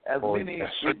Jesus. As many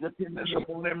is dependent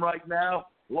upon him right now.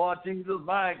 Lord Jesus,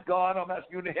 my God, I'm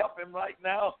asking you to help him right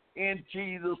now in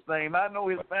Jesus' name. I know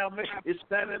his family is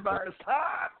standing by his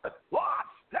side. Lord,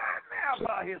 stand there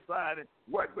by his side and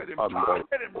work with him. Work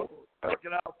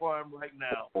it out for him right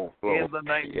now. In the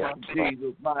name of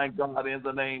Jesus, my God, in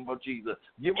the name of Jesus.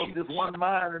 Give us this one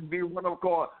mind and be one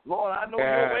accord. Lord, I know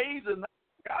your ways and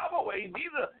our way,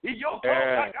 neither is your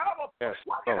thought like our.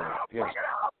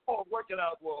 Work it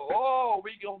out, Lord. Oh,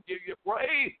 we gonna give you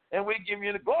praise and we give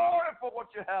you the glory for what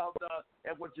you have done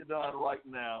and what you've done right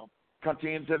now.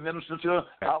 Continue to minister to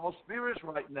our spirits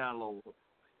right now, Lord,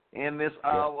 in this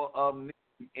hour of need,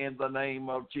 in the name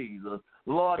of Jesus.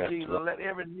 Lord Jesus, let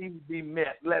every need be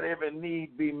met. Let every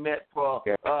need be met for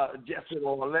Jesse,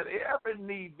 Lord. Let every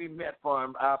need be met for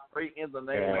him. I pray in the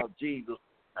name of Jesus.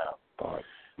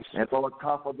 And Lord,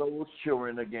 comfort those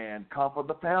children again. Comfort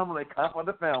the family.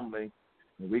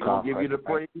 We're going to give you the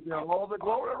praise and all the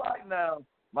glory right now.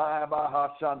 My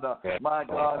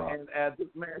God, and as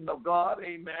this man of God,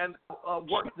 amen,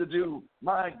 work to do.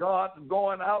 My God,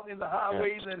 going out in the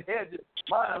highways and hedges.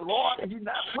 My Lord, he's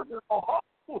not putting it on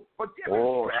hold, but give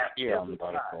him strength.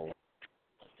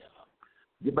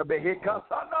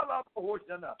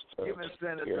 Give him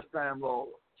strength at this time, Lord.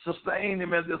 Sustain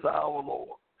him at this hour,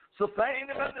 Lord. Sustain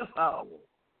him at this hour.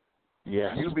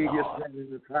 Yes, you be his strength in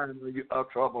the time of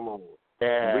trouble, Lord.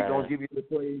 And we're going to give you the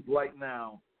praise right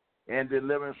now and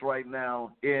deliverance right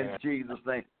now in Jesus'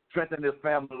 name. Strengthen his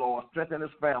family, Lord. Strengthen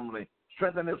his family.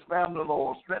 Strengthen his family,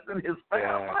 Lord. Strengthen his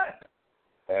family.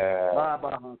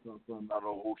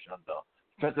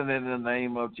 Strengthen in the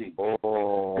name of Jesus.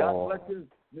 God bless you.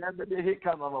 Man, praise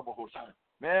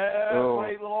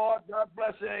the Lord. God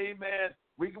bless you. Amen.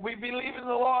 We believe in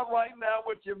the Lord right now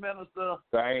with you, Minister.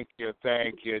 Thank you,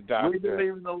 Doctor. We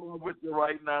believe in the Lord with you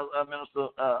right now, Minister.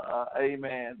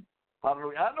 Amen.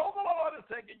 Hallelujah. I know the Lord is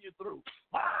taking you through.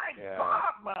 My God.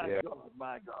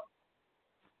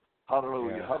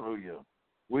 Hallelujah, hallelujah.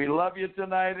 We love you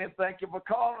tonight and thank you for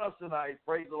calling us tonight.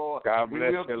 Praise the Lord. God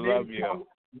bless you. Love you.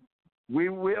 We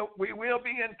will be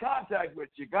in contact with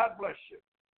you. God bless you.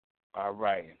 All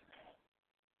right.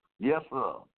 Yes,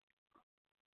 sir.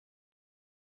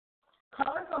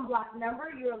 Caller from block number,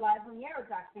 you're live on the air with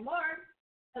Dr. Moore.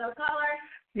 Hello, caller.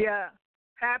 Yeah.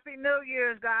 Happy New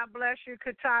Year's. God bless you,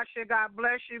 Katasha. God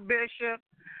bless you, Bishop.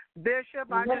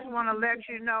 Bishop, I just want to let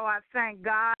you know I thank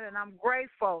God and I'm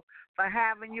grateful for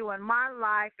having you in my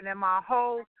life and in my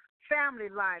whole family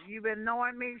life. You've been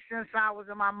knowing me since I was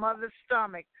in my mother's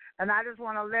stomach, and I just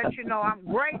want to let you know I'm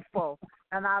grateful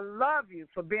and I love you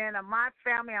for being in my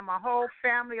family and my whole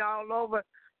family all over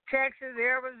Texas,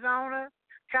 Arizona,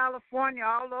 California,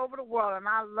 all over the world, and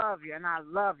I love you, and I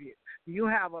love you. You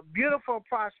have a beautiful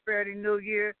prosperity New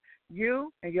Year,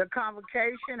 you and your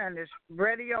convocation and this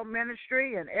radio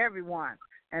ministry and everyone,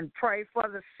 and pray for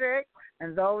the sick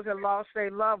and those that lost their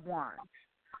loved ones.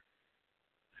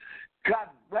 God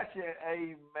bless you,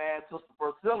 amen. Sister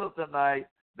Priscilla tonight,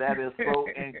 that is so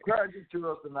encouraging to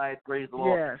us tonight. Praise the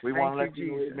Lord. Yes, we want to let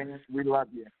you know, amen. We love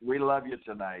you. We love you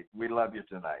tonight. We love you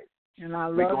tonight. And I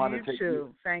love you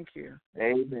too. Thank you.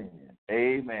 Amen.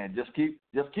 Amen. Just keep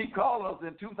calling us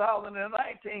in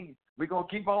 2019. We're going to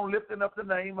keep on lifting up the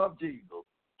name of Jesus.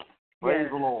 Praise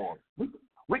the Lord.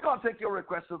 We're going to take your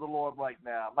request to the Lord right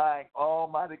now. My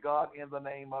Almighty God, in the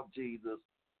name of Jesus.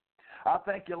 I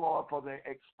thank you, Lord, for the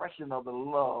expression of the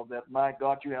love that, my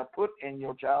God, you have put in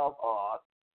your child's heart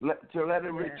to let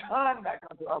it return back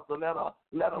unto us, to let us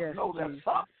know that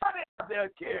somebody out there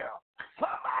cares.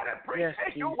 Somebody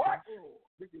appreciate your work.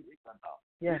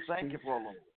 Thank you for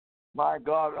Lord. My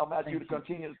God, I'm asking you to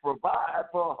continue to provide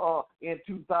for her in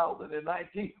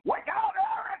 2019. Work out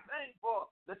everything for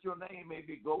that your name may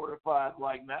be glorified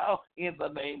right now in the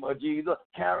name of Jesus.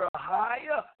 Carry her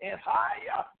higher and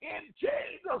higher in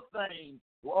Jesus' name.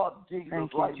 Lord Jesus,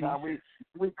 now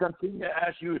we continue to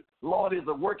ask you, Lord, is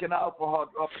it working out for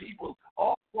her people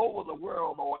all over the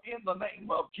world, Lord, in the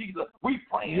name of Jesus. We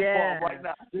praying for them right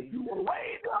now that you will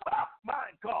raise them up,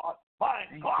 my God,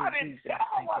 and tell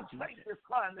what Satan is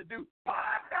trying to do.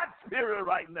 Bind that spirit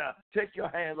right now. Take your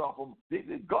hands off them.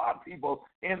 These God people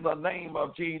in the name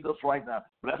of Jesus right now.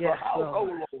 Bless the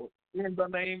household, Lord, in the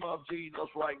name of Jesus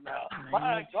right now.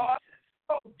 My God.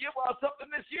 Give us something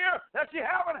this year that you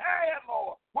haven't had,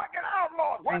 Lord. Work it out,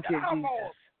 Lord. Work it out,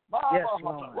 Lord. Yes,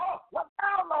 Lord. Work it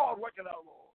out, Lord. Work it out,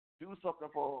 Lord. Do something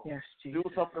for them. Yes, Jesus. Do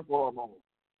something for them, Lord.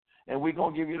 And we're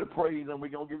going to give you the praise and we're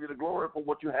going to give you the glory for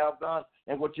what you have done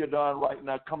and what you're doing right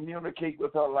now. Communicate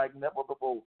with her like never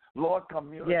before. Lord,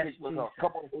 communicate with her.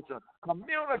 Come on,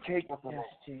 communicate with her, Lord.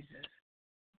 Jesus.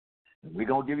 We're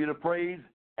going to give you the praise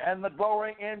and the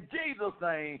glory in Jesus'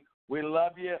 name. We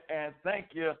love you and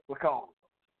thank you for calling.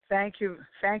 Thank you,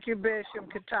 Bishop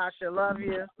Katasha. Love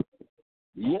you.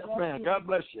 Yes, ma'am. God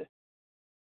bless you.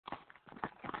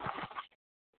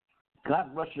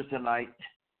 God bless you tonight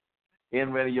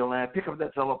in Radio Land. Pick up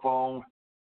that telephone.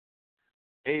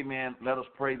 Amen. Let us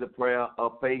pray the prayer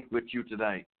of faith with you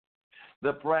tonight.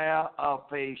 The prayer of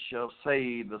faith shall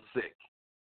save the sick.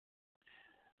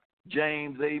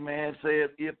 James, amen, said,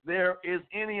 if there is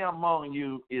any among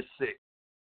you is sick,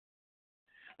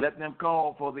 let them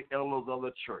call for the elders of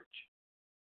the church.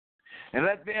 And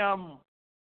let them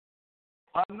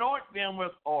anoint them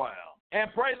with oil and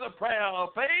pray the prayer of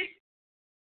faith.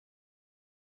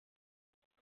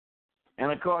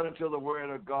 And according to the word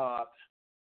of God,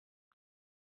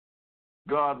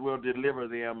 God will deliver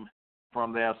them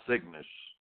from their sickness.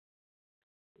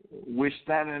 We're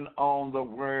standing on the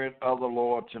word of the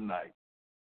Lord tonight.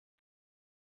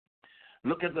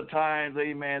 Look at the times,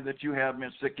 amen, that you have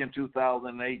been sick in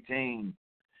 2018.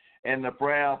 And the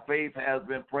prayer of faith has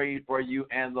been prayed for you,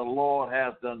 and the Lord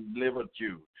has delivered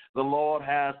you. The Lord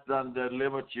has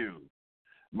delivered you.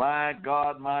 My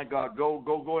God,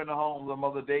 go in the homes of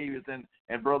Mother Davis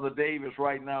and Brother Davis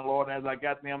right now, Lord, as I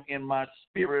got them in my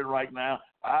spirit right now.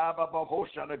 Go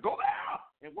there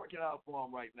and work it out for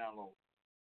them right now, Lord.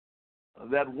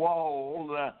 That wall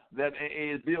that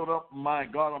is built up, my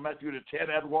God, I'm asking you to tear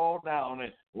that wall down.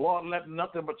 And Lord, let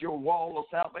nothing but your wall of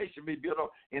salvation be built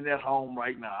up in that home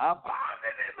right now. I bind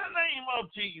it in the name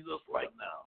of Jesus right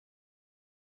now.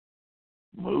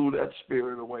 Move that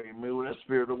spirit away. Move that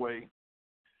spirit away.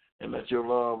 And let your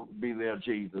love be there,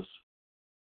 Jesus.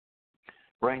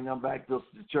 Bring them back to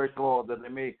the church, Lord, that they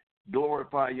may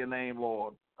glorify your name,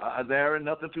 Lord. There is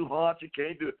nothing too hard you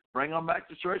can't do. Bring them back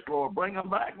to church, Lord. Bring them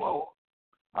back, Lord.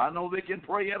 I know they can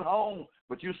pray at home,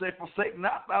 but you say, forsake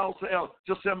not ourselves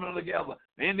to assemble together.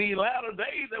 In these latter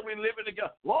days that we're living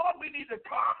together, Lord, we need to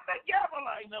come together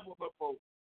like never before.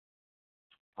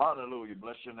 Hallelujah.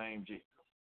 Bless your name, Jesus.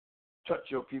 Touch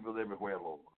your people everywhere,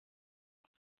 Lord.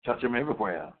 Touch them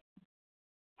everywhere.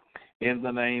 In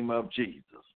the name of Jesus.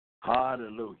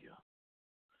 Hallelujah.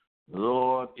 The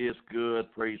Lord is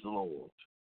good. Praise the Lord.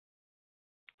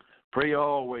 Pray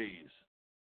always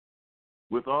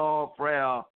with all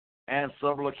prayer and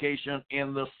supplication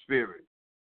in the Spirit.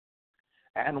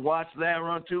 And watch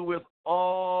thereunto with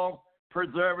all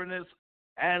perseverance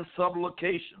and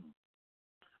supplication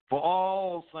for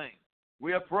all things.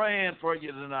 We are praying for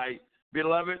you tonight,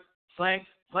 beloved saints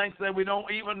that we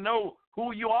don't even know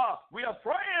who you are. We are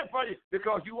praying for you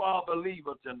because you are a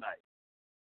believer tonight.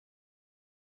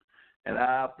 And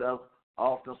I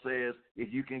often says,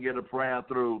 if you can get a prayer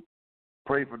through,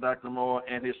 pray for Dr. Moore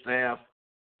and his staff.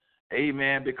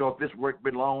 Amen, because this work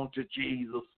belongs to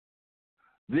Jesus.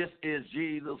 This is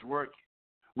Jesus' work.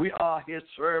 We are his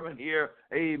servant here,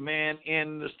 amen,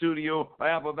 in the studio,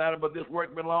 Apple Valley, but this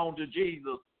work belongs to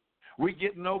Jesus. We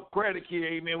get no credit here,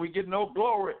 amen. We get no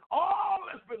glory. All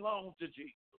this belongs to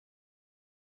Jesus.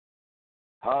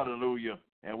 Hallelujah.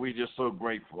 And we're just so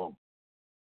grateful.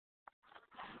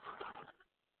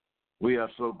 We are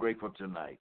so grateful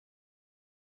tonight.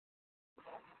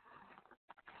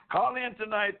 Call in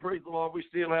tonight, praise the Lord. We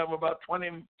still have about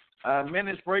 20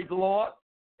 minutes, praise the Lord.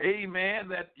 Amen,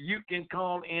 that you can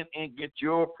call in and get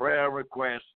your prayer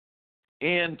request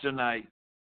in tonight.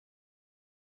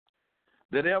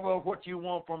 That ever what you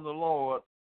want from the Lord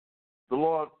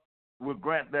will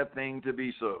grant that thing to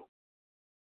be so.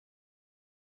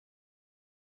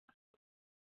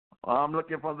 I'm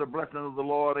looking for the blessing of the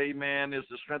Lord, amen, is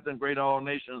to strengthen great all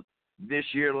nations this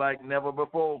year like never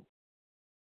before.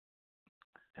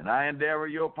 And I endeavor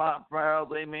your prayers,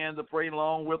 amen, to pray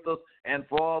along with us and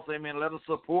for us, amen. Let us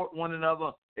support one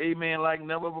another, amen, like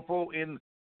never before in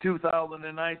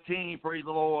 2019, praise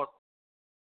the Lord.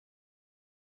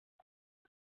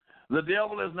 The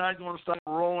devil is not going to stop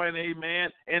roaring, amen,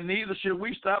 and neither should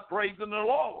we stop praising the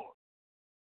Lord.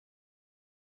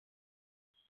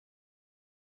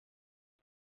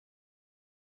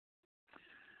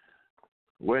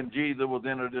 When Jesus was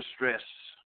in a distress,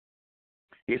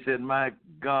 he said, my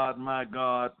God,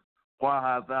 why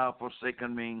hast thou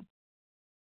forsaken me?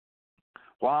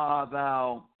 Why art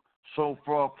thou so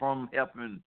far from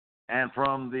heaven and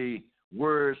from the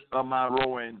words of my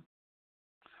ruin?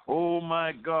 Oh,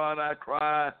 my God, I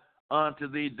cry unto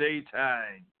thee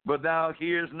daytime, but thou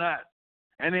hearest not,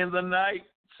 and in the night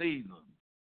season,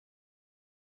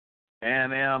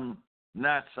 and am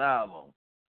not silent,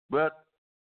 but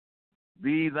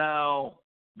be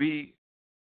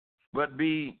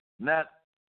not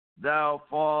thou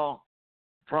far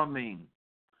from me.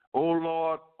 O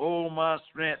Lord, O my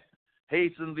strength,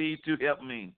 hasten thee to help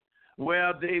me.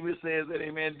 Well, David says that,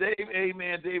 amen.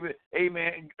 David,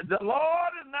 amen. The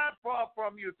Lord is not far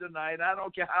from you tonight. I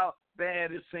don't care how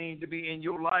bad it seems to be in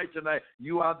your life tonight.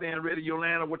 You out there in Radio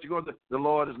Land or what you're going to do. The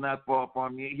Lord is not far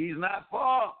from you. He's not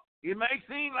far. It may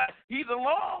seem like he's a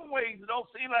long ways. It don't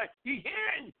seem like he's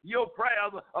hearing your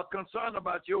prayers are concerned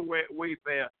about your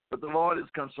wayfare. But the Lord is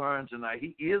concerned tonight.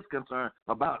 He is concerned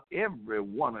about every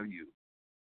one of you.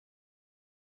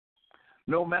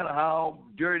 No matter how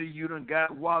dirty you done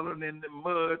got wallowed in the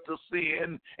mud to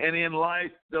sin and in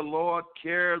life, the Lord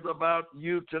cares about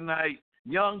you tonight.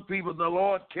 Young people, the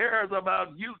Lord cares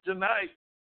about you tonight.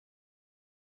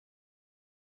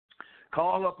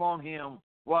 Call upon him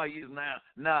while he is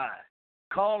nigh.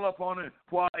 Call upon him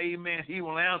while, amen, he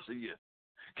will answer you.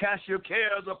 Cast your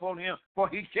cares upon him, for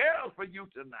he cares for you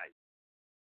tonight.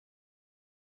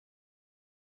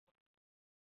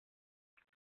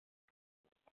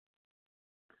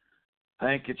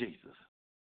 Thank you, Jesus.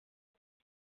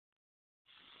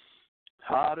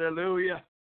 Hallelujah.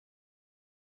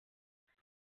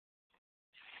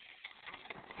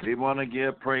 We want to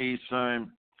give praise to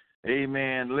him.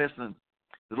 Amen. Listen,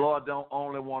 the Lord don't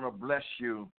only want to bless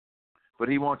you, but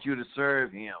he wants you to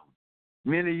serve him.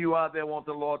 Many of you out there want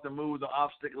the Lord to move the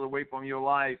obstacles away from your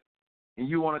life, and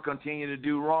you want to continue to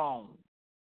do wrong.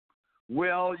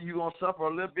 Well, you're going to suffer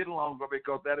a little bit longer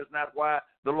because that is not why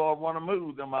the Lord want to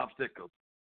move them obstacles.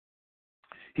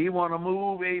 He want to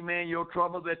move, amen, your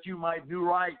trouble that you might do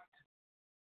right.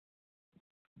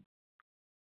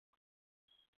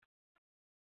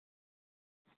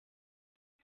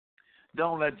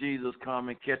 Don't let Jesus come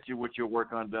and catch you with your work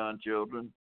undone,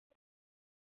 children.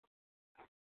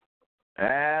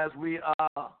 As we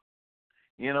are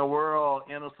in a world,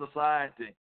 in a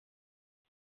society,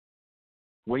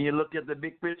 when you look at the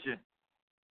big picture,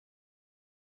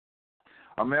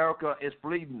 America is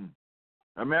fleeting.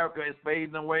 America is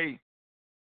fading away.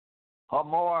 Her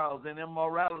morals and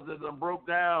immorality are broke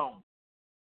down.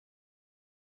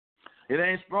 It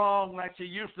ain't strong like she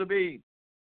used to be.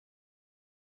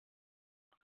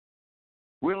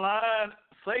 We're allowing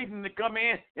Satan to come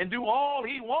in and do all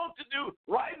he wants to do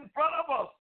right in front of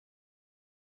us.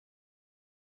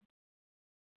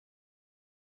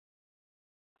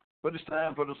 But it's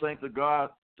time for the saints of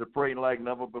God to pray like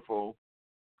never before.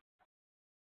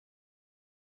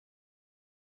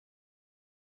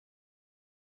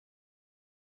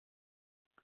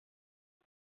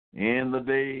 In the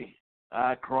day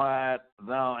I cried,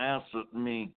 thou answered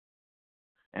me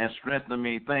and strengthened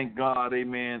me. Thank God,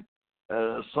 amen.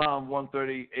 Psalm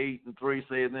 138:3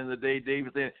 says, in the day,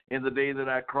 David said, in the day that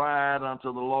I cried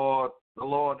unto the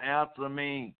Lord answered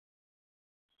me,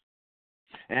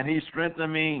 and he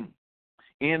strengthened me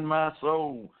in my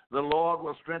soul. The Lord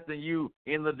will strengthen you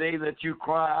in the day that you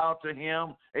cry out to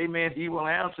him. Amen. He will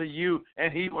answer you,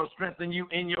 and he will strengthen you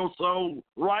in your soul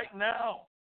right now.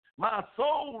 My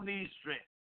soul needs strength.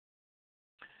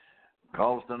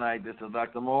 Call us tonight. This is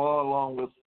Dr. Moore, along with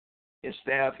his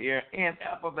staff here in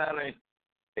Apple Valley,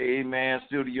 amen,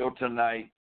 studio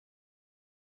tonight.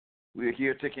 We're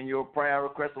here taking your prayer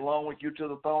requests along with you to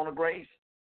the throne of grace.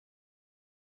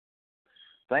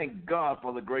 Thank God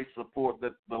for the great support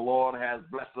that the Lord has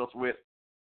blessed us with.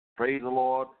 Praise the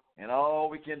Lord. And all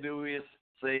we can do is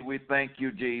say, we thank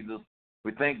you, Jesus.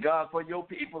 We thank God for your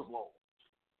people's Lord.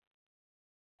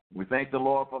 We thank the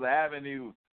Lord for the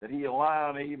avenue that he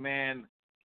allowed, amen,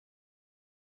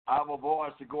 our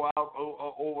voice to go out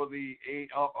over the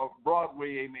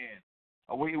Broadway, amen.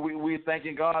 We're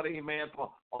thanking God, amen,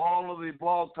 for all of the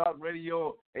blog talk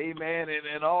radio, amen,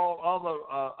 and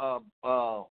all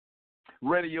other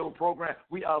radio programs.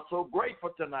 We are so grateful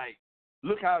tonight.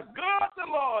 Look how good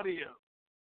the Lord is.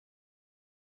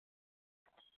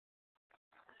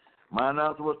 My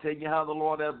announcer will tell you how the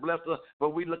Lord has blessed us, but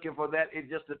we're looking for that. It's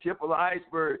just the tip of the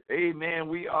iceberg. Amen.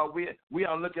 We are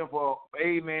looking for,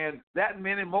 amen, that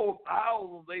many more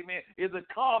thousands, amen, is to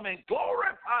come and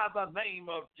glorify the name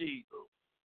of Jesus.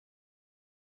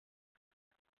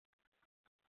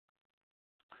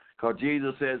 Because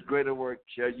Jesus says, greater work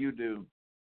shall you do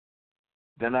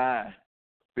than I,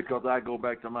 because I go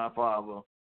back to my Father.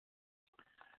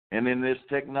 And in this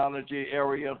technology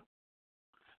area,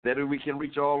 that we can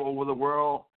reach all over the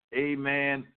world,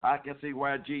 amen, I can see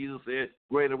why Jesus said,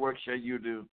 greater work shall you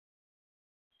do.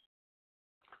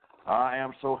 I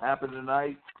am so happy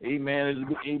tonight, amen,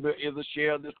 to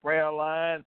share this prayer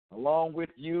line along with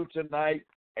you tonight,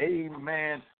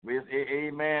 amen. We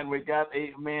got,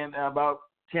 amen, about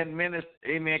 10 minutes,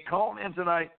 amen. Call in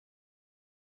tonight.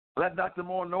 Let Dr.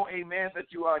 Moore know, amen, that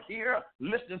you are here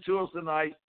listening to us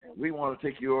tonight, and we want to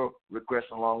take your request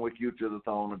along with you to the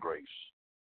throne of grace.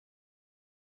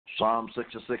 Psalm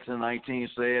 66:19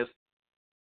 says,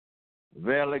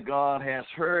 verily God has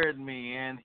heard me,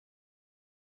 and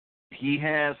he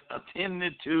has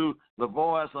attended to the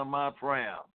voice of my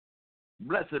prayer.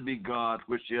 Blessed be God,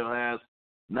 which has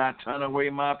not turned away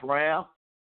my prayer,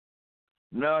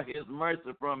 nor his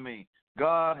mercy from me.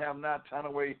 God have not turned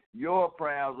away your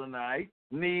prayers tonight,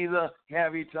 neither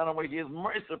have he turned away his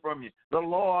mercy from you. The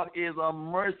Lord is a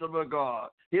merciful God.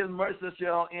 His mercy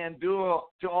shall endure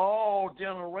to all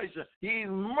generations. He's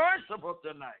merciful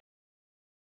tonight.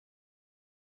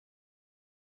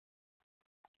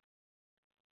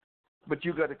 But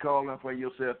you got to call in for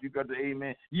yourself. You got to,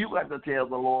 amen. You got to tell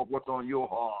the Lord what's on your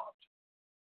heart.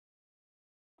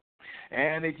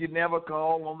 And if you never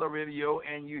call on the radio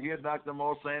and you hear Dr.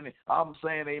 Moore saying it, I'm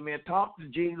saying, amen, talk to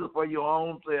Jesus for your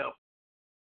own self.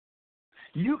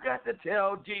 You got to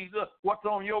tell Jesus what's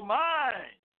on your mind.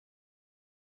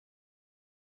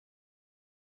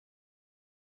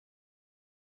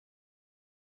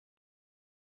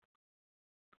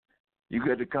 You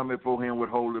got to come before him with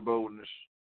holy boldness.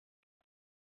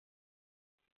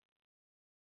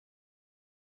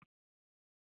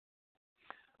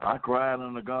 I cried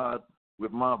unto God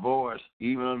with my voice,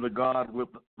 even unto God with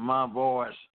my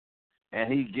voice,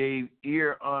 and he gave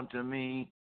ear unto me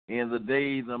in the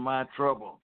days of my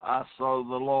trouble. I saw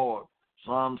the Lord.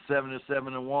 Psalm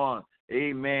 77:1.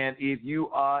 Amen. If you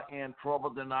are in trouble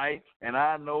tonight, and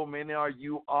I know many of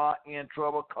you are in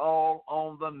trouble, call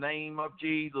on the name of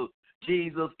Jesus.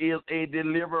 Jesus is a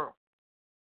deliverer.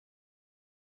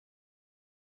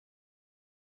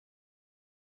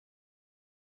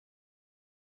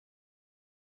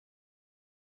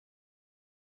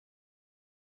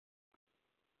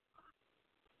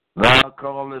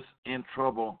 call us in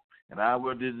trouble, and I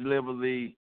will deliver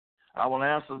thee. I will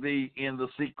answer thee in the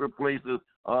secret places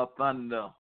of thunder.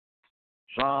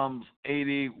 Psalms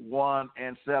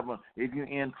 81:7. If you're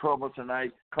in trouble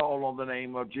tonight, call on the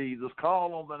name of Jesus.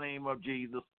 Call on the name of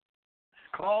Jesus.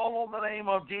 Call on the name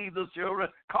of Jesus, children.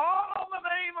 Call on the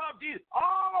name of Jesus.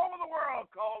 All over the world,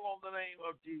 call on the name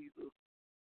of Jesus.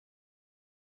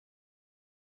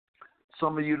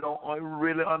 Some of you don't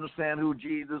really understand who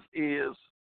Jesus is,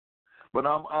 but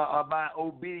by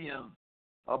obedience,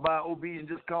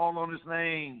 just call on his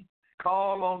name.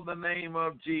 Call on the name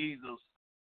of Jesus.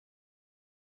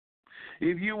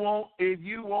 If you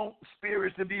want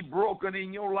spirits to be broken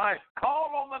in your life,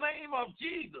 call on the name of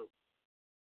Jesus.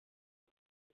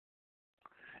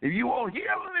 If you want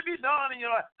healing to be done in your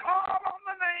life, call on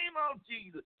the name of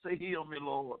Jesus. Say, heal me,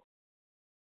 Lord.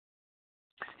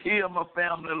 Heal my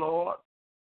family, Lord.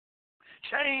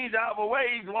 Change our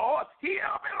ways, Lord. Heal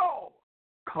me, Lord.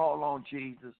 Call on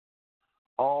Jesus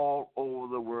all over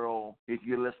the world if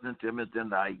you're listening to me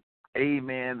tonight.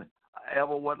 Amen.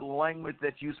 Ever what language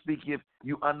that you speak, if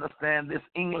you understand this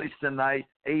English tonight,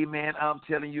 amen, I'm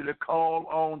telling you to call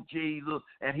on Jesus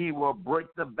and he will break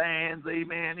the bands,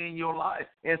 amen, in your life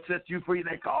and set you free.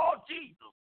 They call Jesus.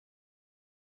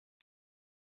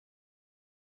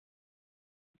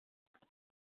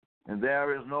 And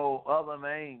there is no other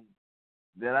name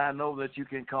that I know that you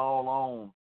can call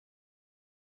on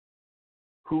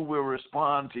who will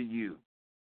respond to you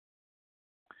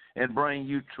and bring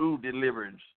you true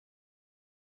deliverance.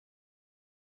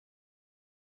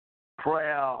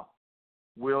 Prayer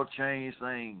will change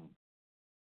things.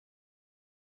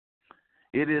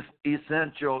 It is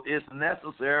essential. It's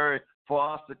necessary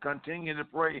for us to continue to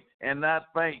pray and not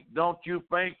faint. Don't you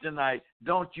faint tonight.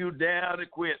 Don't you dare to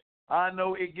quit. I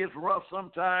know it gets rough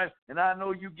sometimes, and I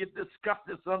know you get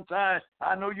disgusted sometimes.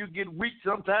 I know you get weak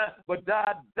sometimes, but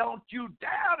God, don't you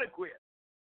dare to quit.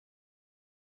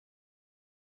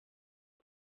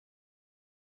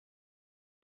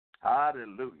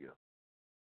 Hallelujah.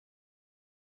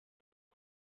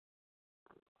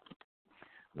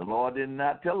 The Lord did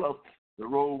not tell us the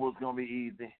road was going to be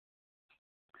easy.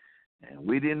 And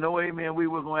we didn't know, amen, we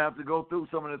were going to have to go through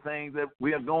some of the things that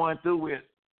we are going through with.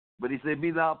 But he said, be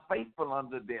thou faithful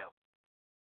unto death,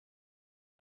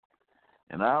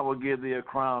 and I will give thee a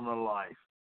crown of life.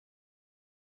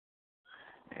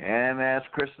 And as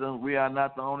Christians, we are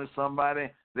not the only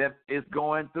somebody that is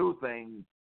going through things.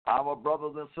 Our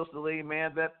brothers and sisters,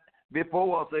 amen, that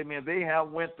before us, amen, they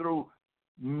have went through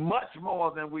much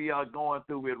more than we are going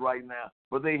through it right now,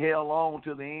 but they held on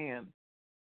to the end.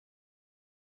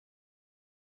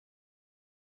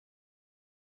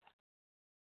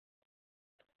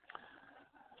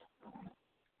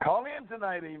 Call in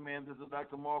tonight, amen. This is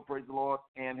Dr. Moore, praise the Lord,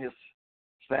 and his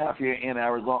staff here in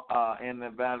Arizona, in the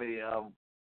valley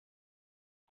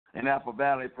in Apple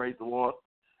Valley, praise the Lord.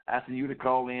 Asking you to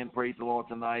call in, praise the Lord,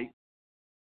 tonight,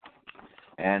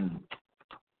 and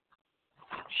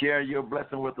share your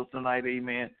blessing with us tonight,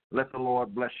 amen. Let the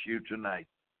Lord bless you tonight.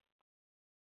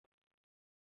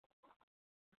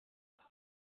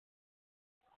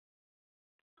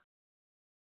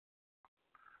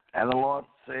 And the Lord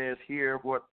says here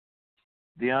what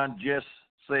the unjust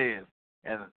says,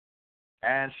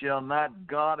 and shall not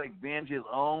God avenge his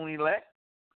own elect,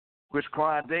 which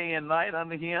cry day and night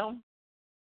unto him?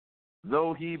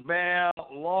 Though he bear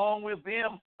long with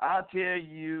them, I tell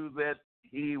you that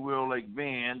he will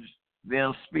avenge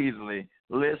them speedily.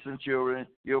 Listen, children,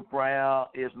 your prayer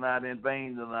is not in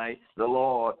vain tonight. The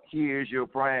Lord hears your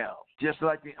prayer. Just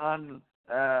like the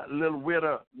little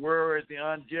widow worried the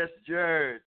unjust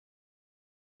judge.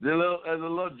 The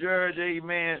little judge,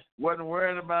 amen, wasn't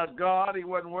worried about God. He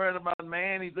wasn't worried about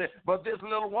man. He said, but this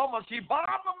little woman, she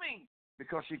bothered me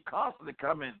because she constantly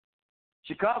coming.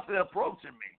 She constantly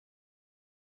approaching me.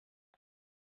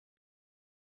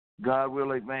 God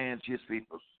will avenge his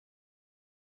people.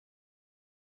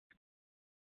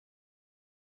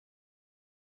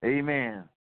 Amen.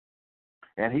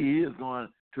 And he is going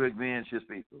to avenge his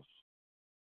people.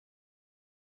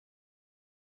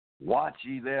 Watch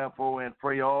ye therefore and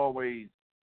pray always,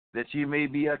 that ye may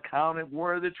be accounted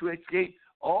worthy to escape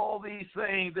all these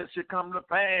things that should come to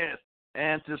pass,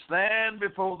 and to stand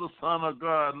before the Son of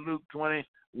God. Luke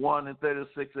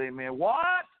 21:36. Amen.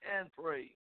 Watch and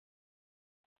pray,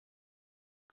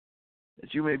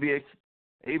 that you may be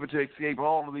able to escape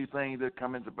all of these things that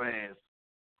come into pass.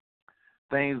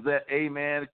 Things that,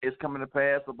 amen, is coming to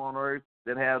pass upon earth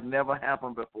that has never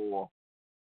happened before.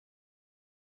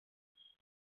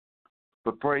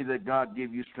 But pray that God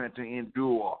give you strength to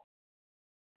endure.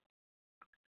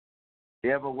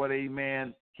 ever what,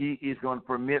 amen, he is going to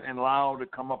permit and allow to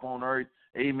come up on earth.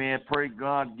 Amen. Pray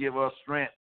God give us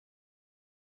strength.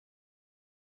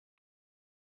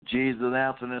 Jesus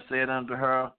answered and said unto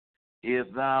her, if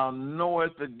thou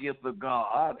knowest the gift of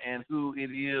God, and who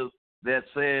it is that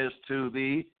says to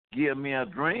thee, give me a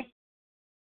drink,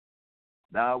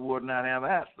 thou would not have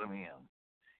asked of him.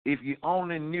 If you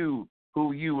only knew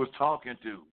who you was talking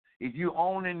to, if you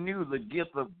only knew the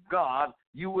gift of God,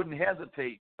 you wouldn't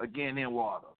hesitate again in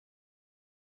water.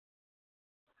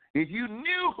 If you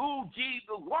knew who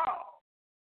Jesus was,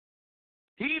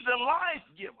 he's the life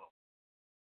giver.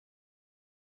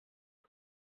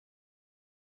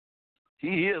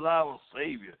 He is our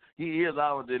Savior. He is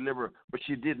our deliverer. But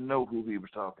she didn't know who he was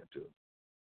talking to.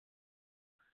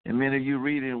 And many of you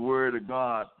reading the Word of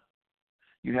God,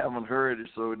 you haven't heard it,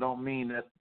 so it don't mean that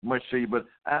much to you. But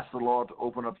ask the Lord to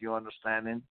open up your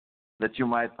understanding, that you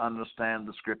might understand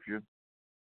the Scripture.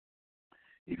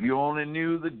 If you only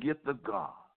knew the gift of God,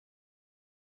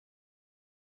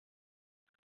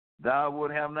 thou would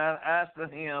have not asked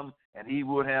of him, and he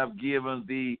would have given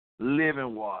thee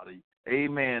living water.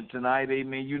 Amen. Tonight,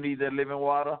 amen, you need that living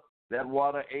water. That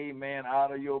water, amen,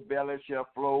 out of your belly shall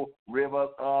flow rivers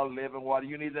of living water.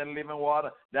 You need that living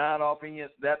water down off in you,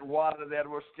 that water that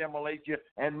will stimulate you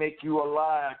and make you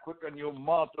alive, quicken your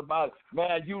muscle body.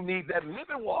 Man, you need that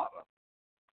living water.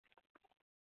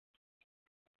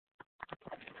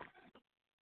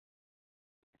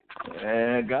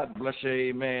 And God bless you,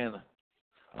 amen.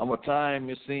 On a time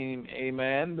it seems,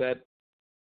 amen, that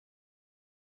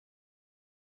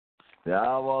the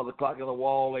hour of the clock on the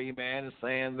wall, amen, is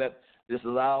saying that this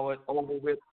is our over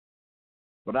with.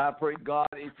 But I pray, God,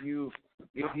 if you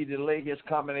delay his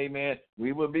coming, amen,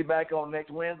 we will be back on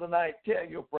next Wednesday night. Tell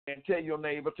your friend, tell your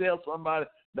neighbor, tell somebody,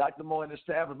 Dr. Moore and his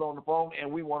staff is on the phone,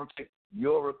 and we want to take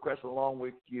your request along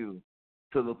with you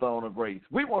to the throne of grace.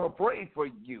 We want to pray for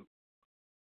you.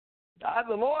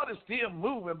 The Lord is still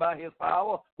moving by his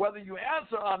power. Whether you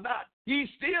answer or not, he's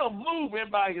still moving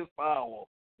by his power.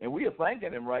 And we are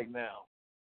thanking him right now.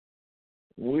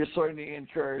 We're certainly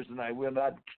encouraged tonight. We're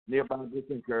not nearby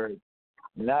disencouraged.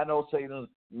 And I know Satan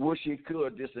wish he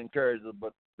could disencourage us,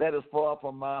 but that is far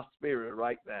from my spirit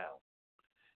right now.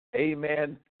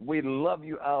 Amen. We love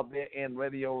you out there in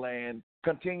Radio Land.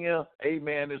 Continue,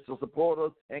 amen, is to support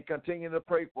us and continue to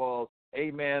pray for us.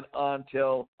 Amen.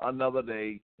 Until another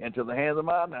day. Into the hands of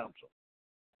my announcer.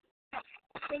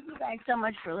 Thank you guys so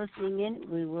much for listening in.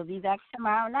 We will be back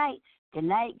tomorrow night. Good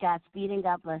night. Godspeed and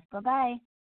God bless. Bye-bye.